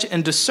judge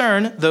and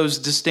discern those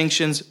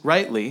distinctions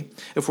rightly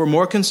if we're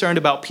more concerned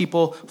about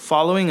people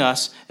following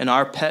us and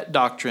our pet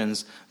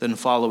doctrines than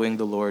following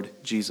the Lord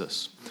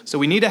Jesus. So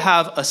we need to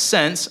have a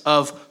sense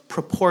of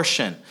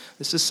proportion.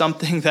 This is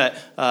something that,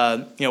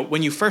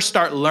 when you first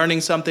start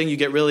learning something, you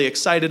get really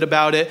excited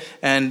about it,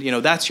 and,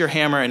 that's your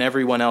hammer and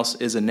everyone else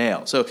is a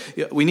nail. So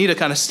we need to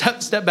kind of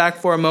step back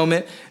for a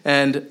moment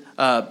and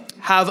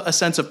have a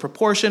sense of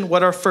proportion.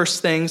 What are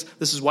first things?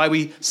 This is why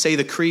we say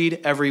the creed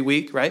every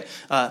week, right?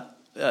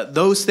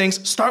 Those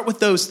things, start with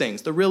those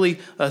things, the really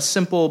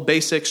simple,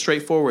 basic,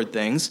 straightforward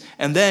things,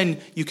 and then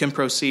you can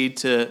proceed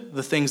to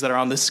the things that are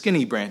on the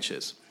skinny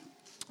branches.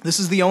 This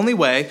is the only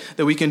way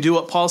that we can do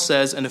what Paul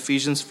says in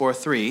Ephesians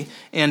 4:3,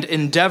 and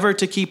endeavor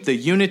to keep the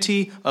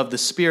unity of the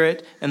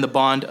Spirit and the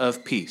bond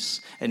of peace.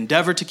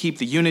 Endeavor to keep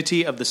the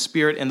unity of the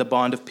Spirit and the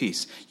bond of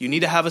peace. You need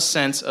to have a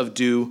sense of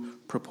due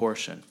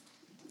proportion.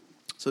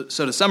 So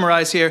to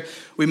summarize here,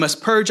 we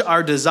must purge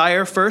our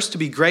desire first to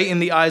be great in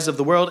the eyes of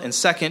the world, and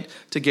second,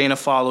 to gain a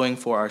following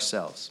for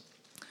ourselves.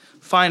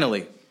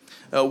 Finally,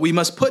 we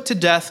must put to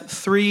death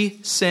 3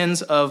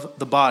 sins of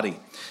the body.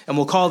 And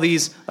we'll call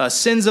these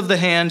sins of the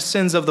hand,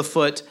 sins of the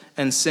foot,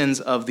 and sins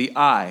of the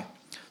eye.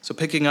 So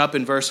picking up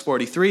in verse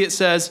 43, it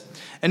says,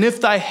 "And if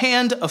thy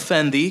hand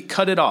offend thee,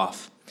 cut it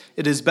off.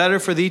 It is better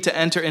for thee to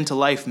enter into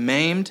life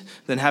maimed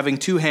than having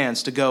 2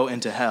 hands to go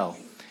into hell,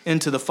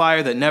 into the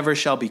fire that never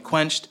shall be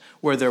quenched,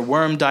 where their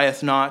worm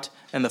dieth not,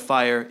 and the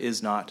fire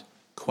is not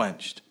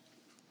quenched."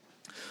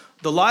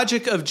 The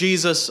logic of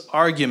Jesus'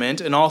 argument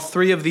in all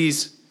 3 of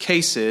these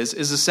cases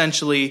is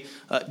essentially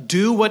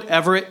do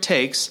whatever it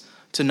takes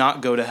to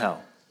not go to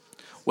hell.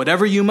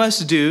 Whatever you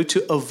must do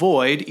to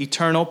avoid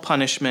eternal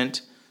punishment,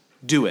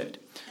 do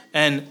it.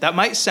 And that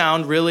might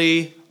sound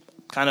really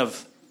kind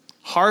of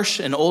harsh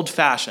and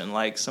old-fashioned,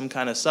 like some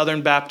kind of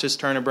Southern Baptist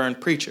turn-and-burn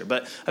preacher.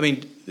 But,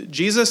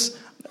 Jesus,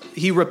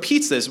 he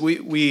repeats this.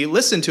 We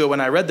listened to it when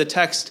I read the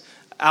text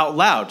out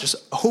loud, just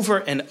over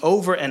and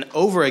over and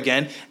over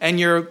again, and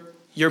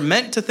you're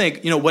meant to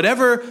think,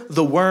 whatever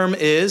the worm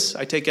is,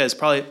 I take it as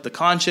probably the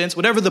conscience,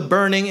 whatever the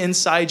burning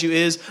inside you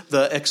is,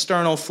 the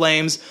external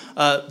flames,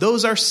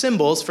 those are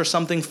symbols for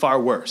something far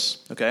worse,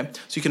 okay?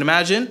 So you can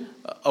imagine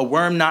a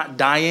worm not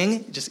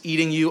dying, just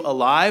eating you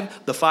alive,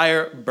 the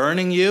fire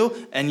burning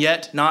you, and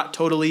yet not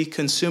totally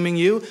consuming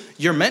you.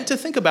 You're meant to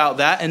think about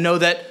that and know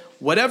that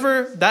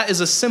whatever that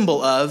is a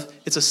symbol of,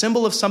 it's a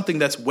symbol of something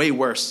that's way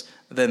worse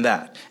than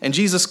that. And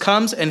Jesus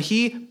comes and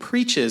he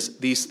preaches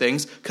these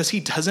things because he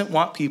doesn't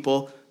want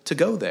people to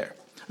go there.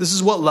 This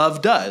is what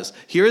love does.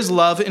 Here is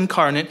love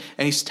incarnate,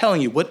 and he's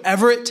telling you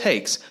whatever it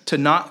takes to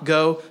not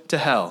go to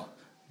hell,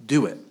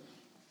 do it.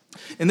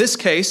 In this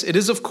case, it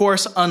is of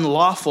course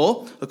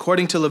unlawful,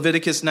 according to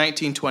Leviticus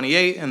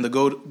 19:28 and the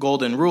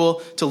golden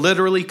rule, to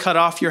literally cut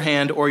off your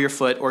hand or your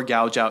foot or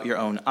gouge out your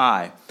own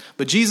eye.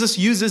 But Jesus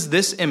uses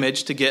this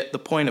image to get the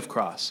point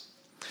across.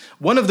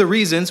 One of the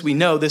reasons we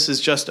know this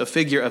is just a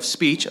figure of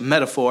speech, a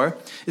metaphor,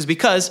 is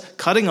because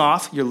cutting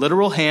off your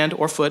literal hand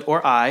or foot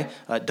or eye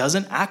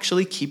doesn't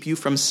actually keep you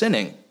from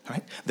sinning.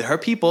 Right? There are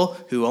people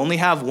who only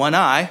have one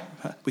eye.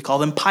 We call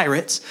them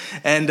pirates,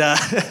 and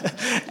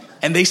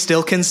they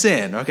still can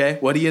sin. Okay,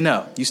 what do you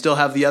know? You still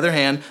have the other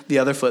hand, the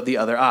other foot, the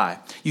other eye.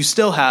 You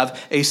still have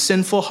a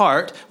sinful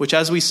heart, which,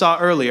 as we saw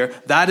earlier,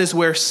 that is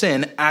where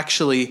sin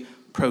actually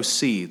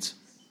proceeds.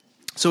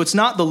 So it's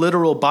not the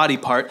literal body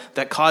part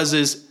that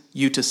causes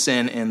you to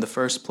sin in the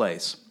first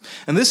place.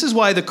 And this is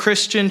why the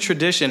Christian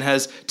tradition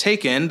has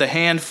taken the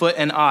hand, foot,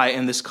 and eye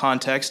in this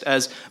context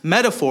as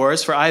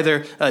metaphors for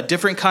either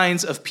different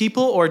kinds of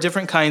people or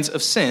different kinds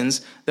of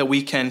sins that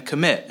we can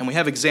commit. And we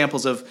have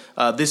examples of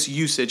this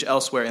usage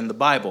elsewhere in the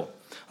Bible.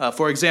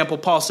 For example,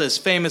 Paul says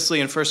famously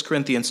in 1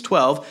 Corinthians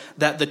 12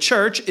 that the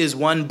church is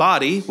one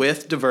body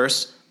with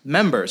diverse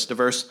members,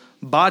 diverse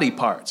body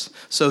parts.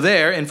 So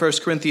there in 1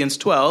 Corinthians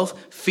 12,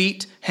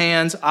 feet,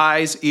 hands,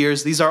 eyes,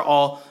 ears, these are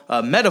all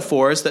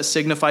metaphors that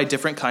signify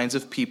different kinds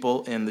of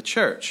people in the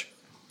church.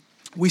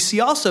 We see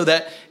also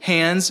that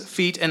hands,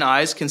 feet, and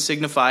eyes can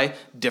signify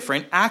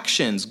different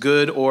actions,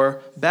 good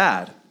or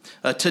bad.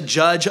 To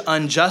judge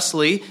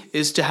unjustly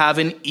is to have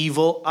an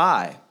evil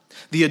eye.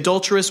 The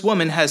adulterous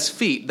woman has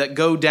feet that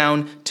go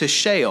down to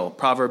Sheol,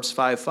 Proverbs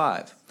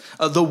 5:5.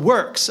 The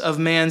works of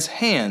man's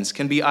hands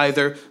can be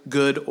either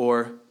good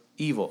or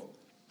evil.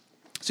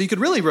 So you could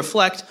really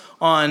reflect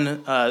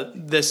on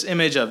this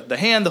image of the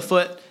hand, the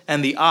foot,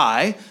 and the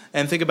eye,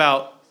 and think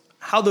about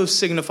how those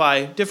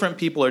signify different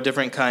people or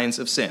different kinds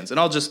of sins. And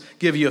I'll just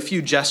give you a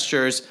few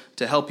gestures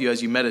to help you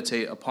as you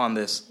meditate upon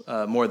this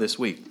more this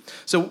week.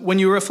 So when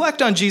you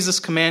reflect on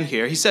Jesus' command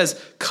here, he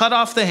says, cut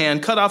off the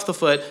hand, cut off the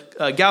foot,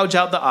 gouge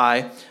out the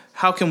eye.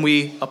 How can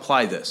we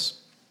apply this?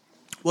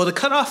 Well, to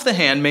cut off the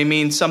hand may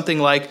mean something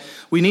like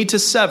we need to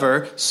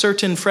sever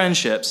certain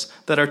friendships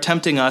that are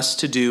tempting us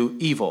to do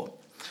evil.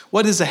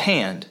 What is a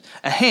hand?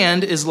 A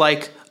hand is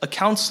like a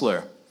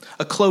counselor,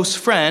 a close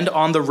friend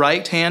on the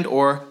right hand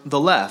or the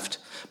left.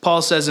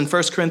 Paul says in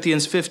 1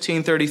 Corinthians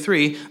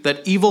 15:33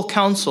 that evil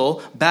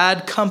counsel,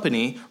 bad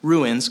company,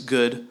 ruins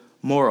good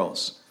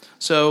morals.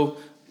 So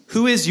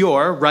who is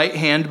your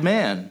right-hand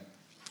man?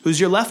 Who's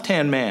your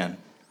left-hand man?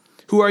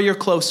 Who are your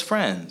close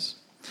friends?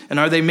 And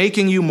are they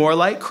making you more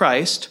like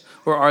Christ,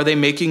 or are they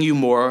making you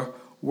more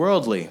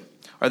worldly?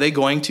 Are they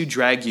going to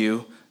drag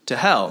you to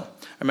hell?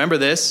 I remember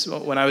this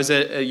when I was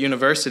at a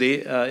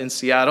university in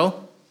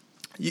Seattle.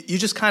 You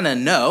just kind of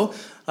know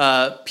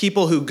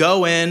people who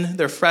go in,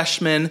 they're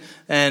freshmen,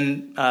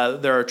 and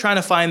they're trying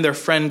to find their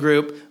friend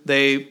group.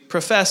 They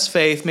profess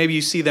faith. Maybe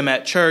you see them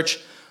at church,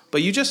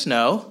 but you just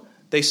know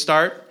they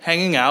start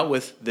hanging out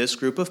with this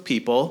group of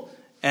people,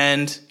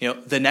 and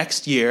the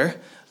next year,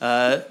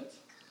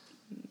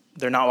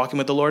 they're not walking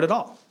with the Lord at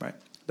all, right?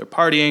 They're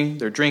partying,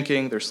 they're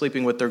drinking, they're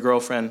sleeping with their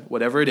girlfriend,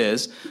 whatever it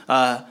is.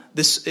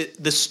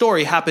 This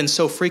story happens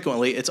so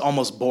frequently, it's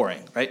almost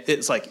boring, right?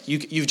 It's like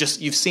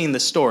you've seen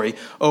this story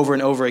over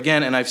and over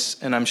again,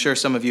 and I'm sure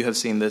some of you have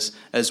seen this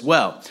as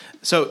well.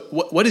 So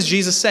what is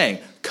Jesus saying?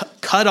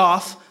 Cut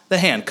off the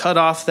hand, cut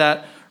off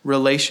that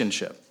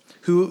relationship.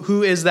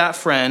 Who is that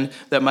friend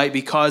that might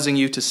be causing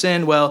you to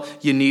sin? Well,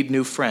 you need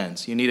new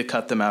friends. You need to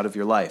cut them out of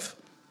your life.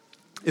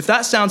 If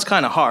that sounds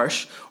kind of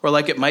harsh, or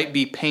like it might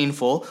be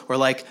painful, or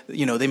like,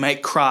 they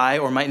might cry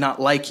or might not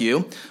like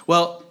you,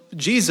 well,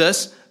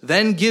 Jesus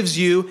then gives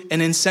you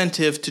an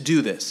incentive to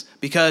do this.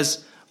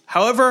 Because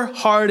however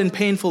hard and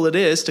painful it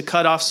is to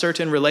cut off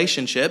certain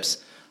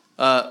relationships,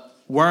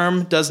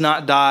 worm does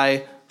not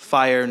die,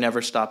 fire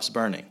never stops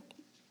burning.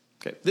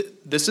 Okay.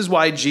 This is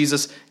why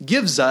Jesus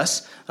gives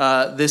us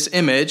this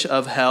image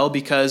of hell,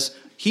 because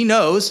he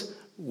knows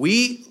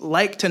we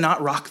like to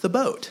not rock the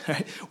boat.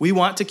 Right? We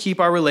want to keep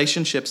our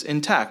relationships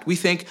intact. We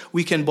think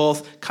we can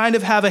both kind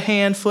of have a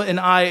hand, foot, and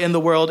eye in the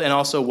world and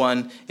also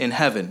one in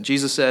heaven.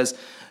 Jesus says,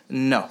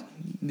 no,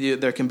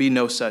 there can be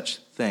no such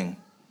thing.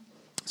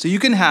 So you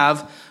can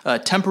have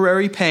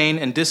temporary pain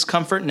and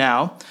discomfort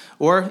now,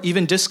 or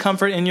even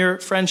discomfort in your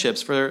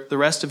friendships for the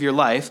rest of your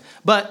life,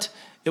 but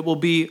it will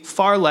be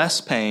far less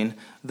pain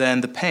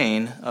than the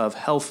pain of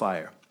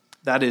hellfire.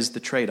 That is the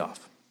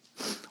trade-off.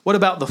 What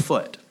about the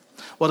foot?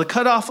 Well, to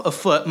cut off a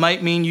foot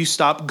might mean you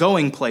stop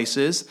going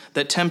places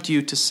that tempt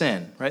you to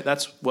sin, right?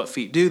 That's what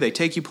feet do. They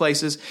take you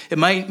places. It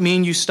might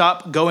mean you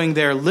stop going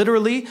there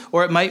literally,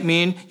 or it might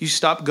mean you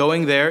stop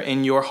going there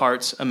in your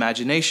heart's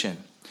imagination.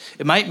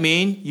 It might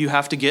mean you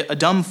have to get a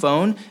dumb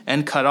phone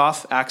and cut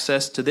off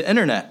access to the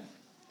internet.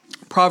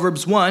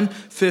 Proverbs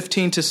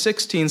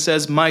 1:15-16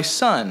 says, "My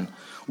son,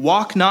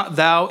 walk not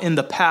thou in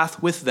the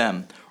path with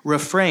them.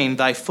 Refrain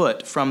thy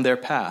foot from their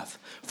path.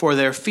 For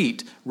their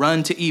feet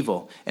run to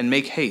evil and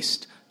make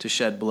haste to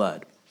shed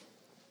blood."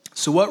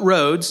 So what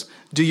roads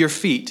do your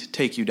feet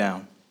take you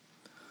down?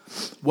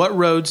 What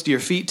roads do your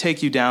feet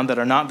take you down that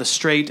are not the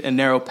straight and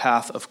narrow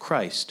path of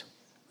Christ?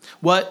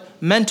 What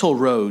mental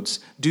roads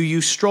do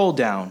you stroll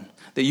down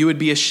that you would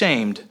be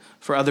ashamed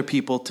for other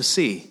people to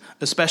see,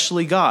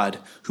 especially God,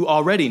 who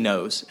already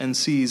knows and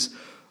sees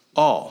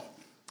all?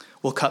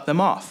 We'll cut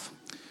them off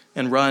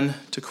and run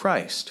to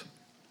Christ.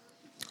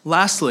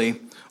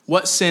 Lastly,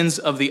 what sins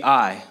of the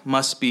eye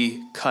must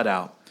be cut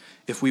out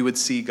if we would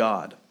see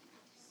God?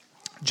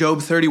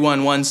 Job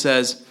 31:1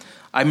 says,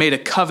 "I made a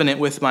covenant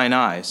with mine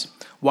eyes.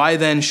 Why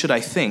then should I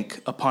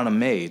think upon a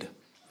maid?"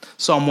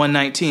 Psalm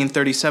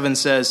 119:37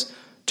 says,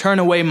 "Turn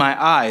away my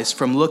eyes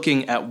from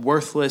looking at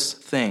worthless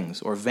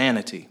things," or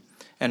vanity,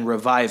 "and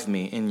revive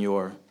me in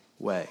your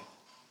way."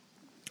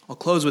 I'll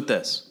close with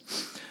this.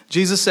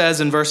 Jesus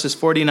says in verses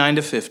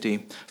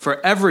 49-50,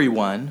 "For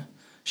everyone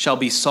shall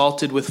be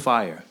salted with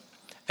fire,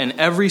 and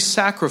every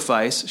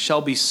sacrifice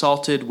shall be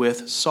salted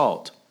with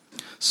salt.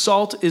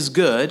 Salt is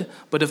good,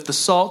 but if the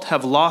salt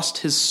have lost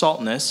his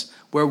saltness,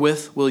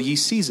 wherewith will ye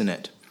season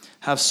it?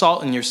 Have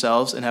salt in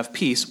yourselves, and have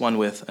peace one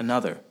with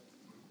another."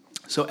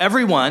 So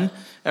every one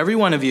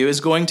of you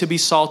is going to be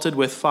salted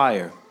with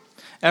fire.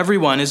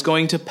 Everyone is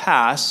going to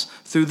pass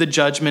through the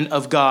judgment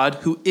of God,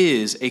 who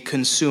is a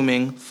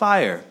consuming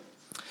fire.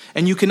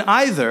 And you can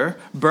either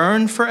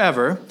burn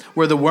forever,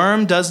 where the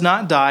worm does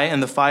not die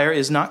and the fire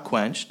is not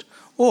quenched,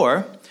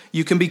 or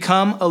you can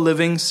become a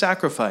living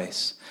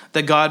sacrifice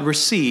that God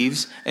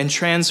receives and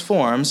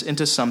transforms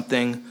into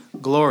something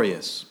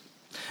glorious.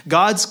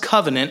 God's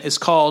covenant is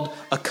called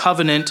a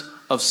covenant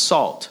of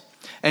salt.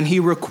 And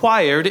he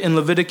required in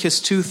Leviticus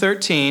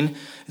 2:13,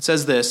 it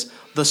says this,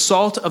 "The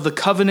salt of the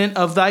covenant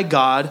of thy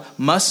God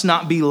must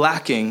not be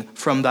lacking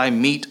from thy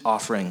meat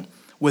offering.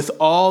 With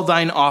all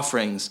thine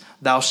offerings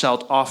thou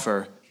shalt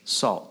offer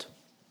salt."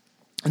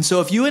 And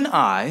so if you and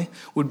I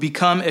would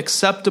become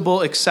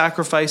acceptable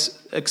sacrifices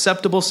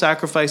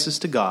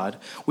to God,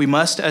 we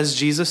must, as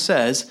Jesus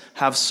says,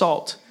 have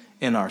salt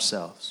in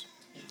ourselves.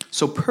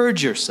 So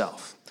purge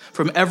yourself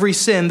from every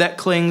sin that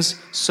clings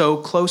so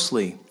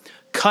closely.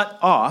 Cut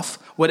off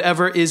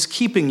whatever is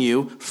keeping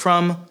you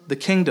from the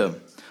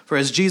kingdom. For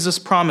as Jesus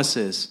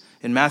promises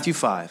in Matthew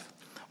 5,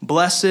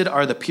 "Blessed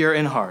are the pure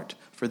in heart,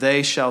 for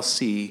they shall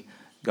see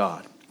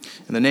God."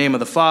 In the name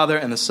of the Father,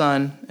 and the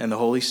Son, and the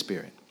Holy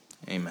Spirit.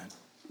 Amen.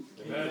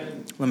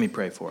 Amen. Let me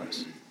pray for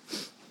us.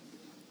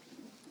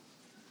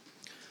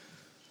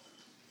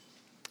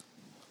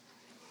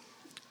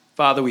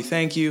 Father, we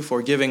thank you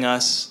for giving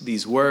us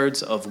these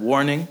words of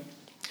warning.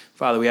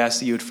 Father, we ask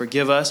that you would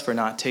forgive us for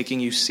not taking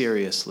you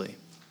seriously.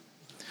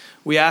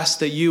 We ask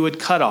that you would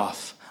cut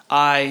off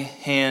eye,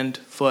 hand,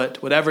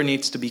 foot, whatever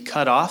needs to be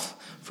cut off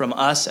from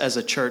us as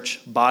a church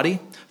body,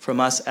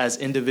 from us as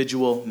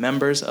individual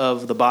members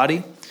of the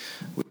body.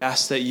 We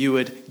ask that you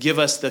would give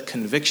us the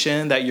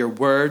conviction that your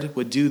word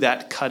would do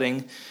that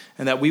cutting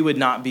and that we would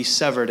not be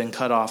severed and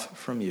cut off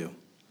from you.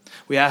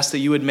 We ask that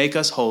you would make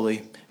us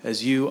holy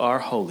as you are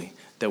holy,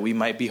 that we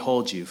might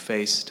behold you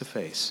face to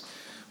face.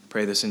 We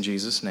pray this in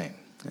Jesus' name,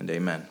 and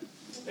amen.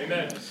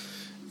 Amen.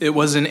 It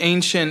was an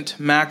ancient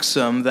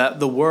maxim that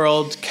the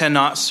world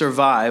cannot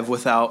survive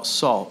without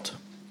salt.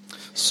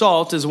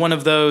 Salt is one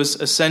of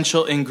those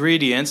essential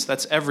ingredients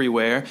that's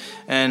everywhere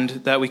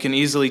and that we can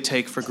easily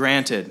take for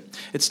granted.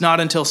 It's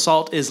not until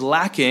salt is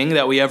lacking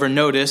that we ever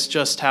notice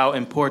just how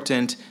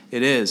important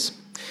it is.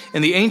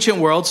 In the ancient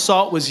world,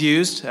 salt was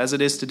used, as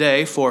it is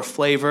today, for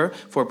flavor,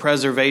 for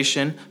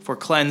preservation, for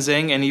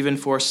cleansing, and even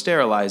for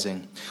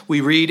sterilizing.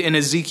 We read in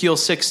Ezekiel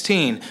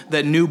 16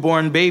 that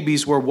newborn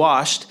babies were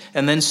washed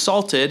and then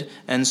salted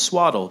and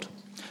swaddled.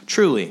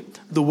 Truly,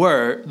 the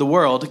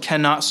world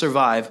cannot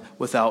survive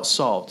without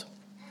salt.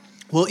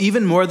 Well,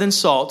 even more than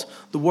salt,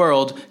 the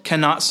world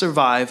cannot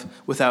survive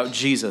without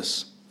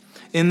Jesus.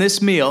 In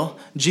this meal,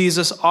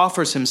 Jesus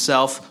offers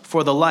himself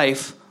for the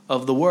life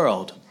of the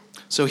world.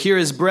 So here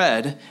is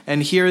bread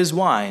and here is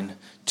wine,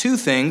 two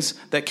things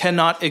that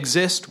cannot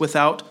exist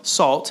without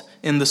salt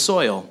in the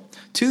soil,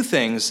 two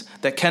things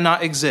that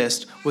cannot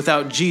exist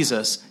without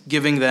Jesus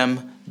giving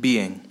them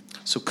being.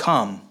 So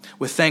come,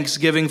 with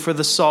thanksgiving for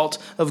the salt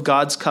of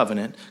God's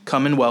covenant,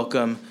 come and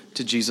welcome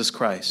to Jesus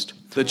Christ.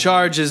 The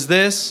charge is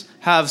this: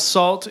 have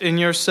salt in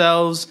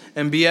yourselves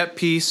and be at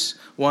peace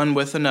one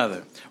with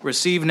another.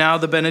 Receive now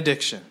the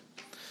benediction.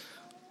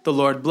 The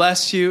Lord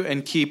bless you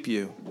and keep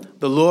you.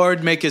 The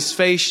Lord make his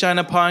face shine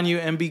upon you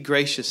and be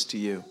gracious to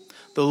you.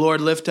 The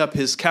Lord lift up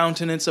his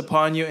countenance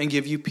upon you and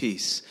give you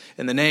peace.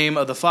 In the name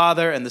of the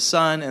Father and the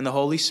Son and the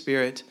Holy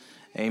Spirit,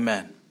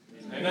 amen.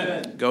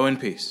 Amen. Go in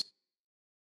peace.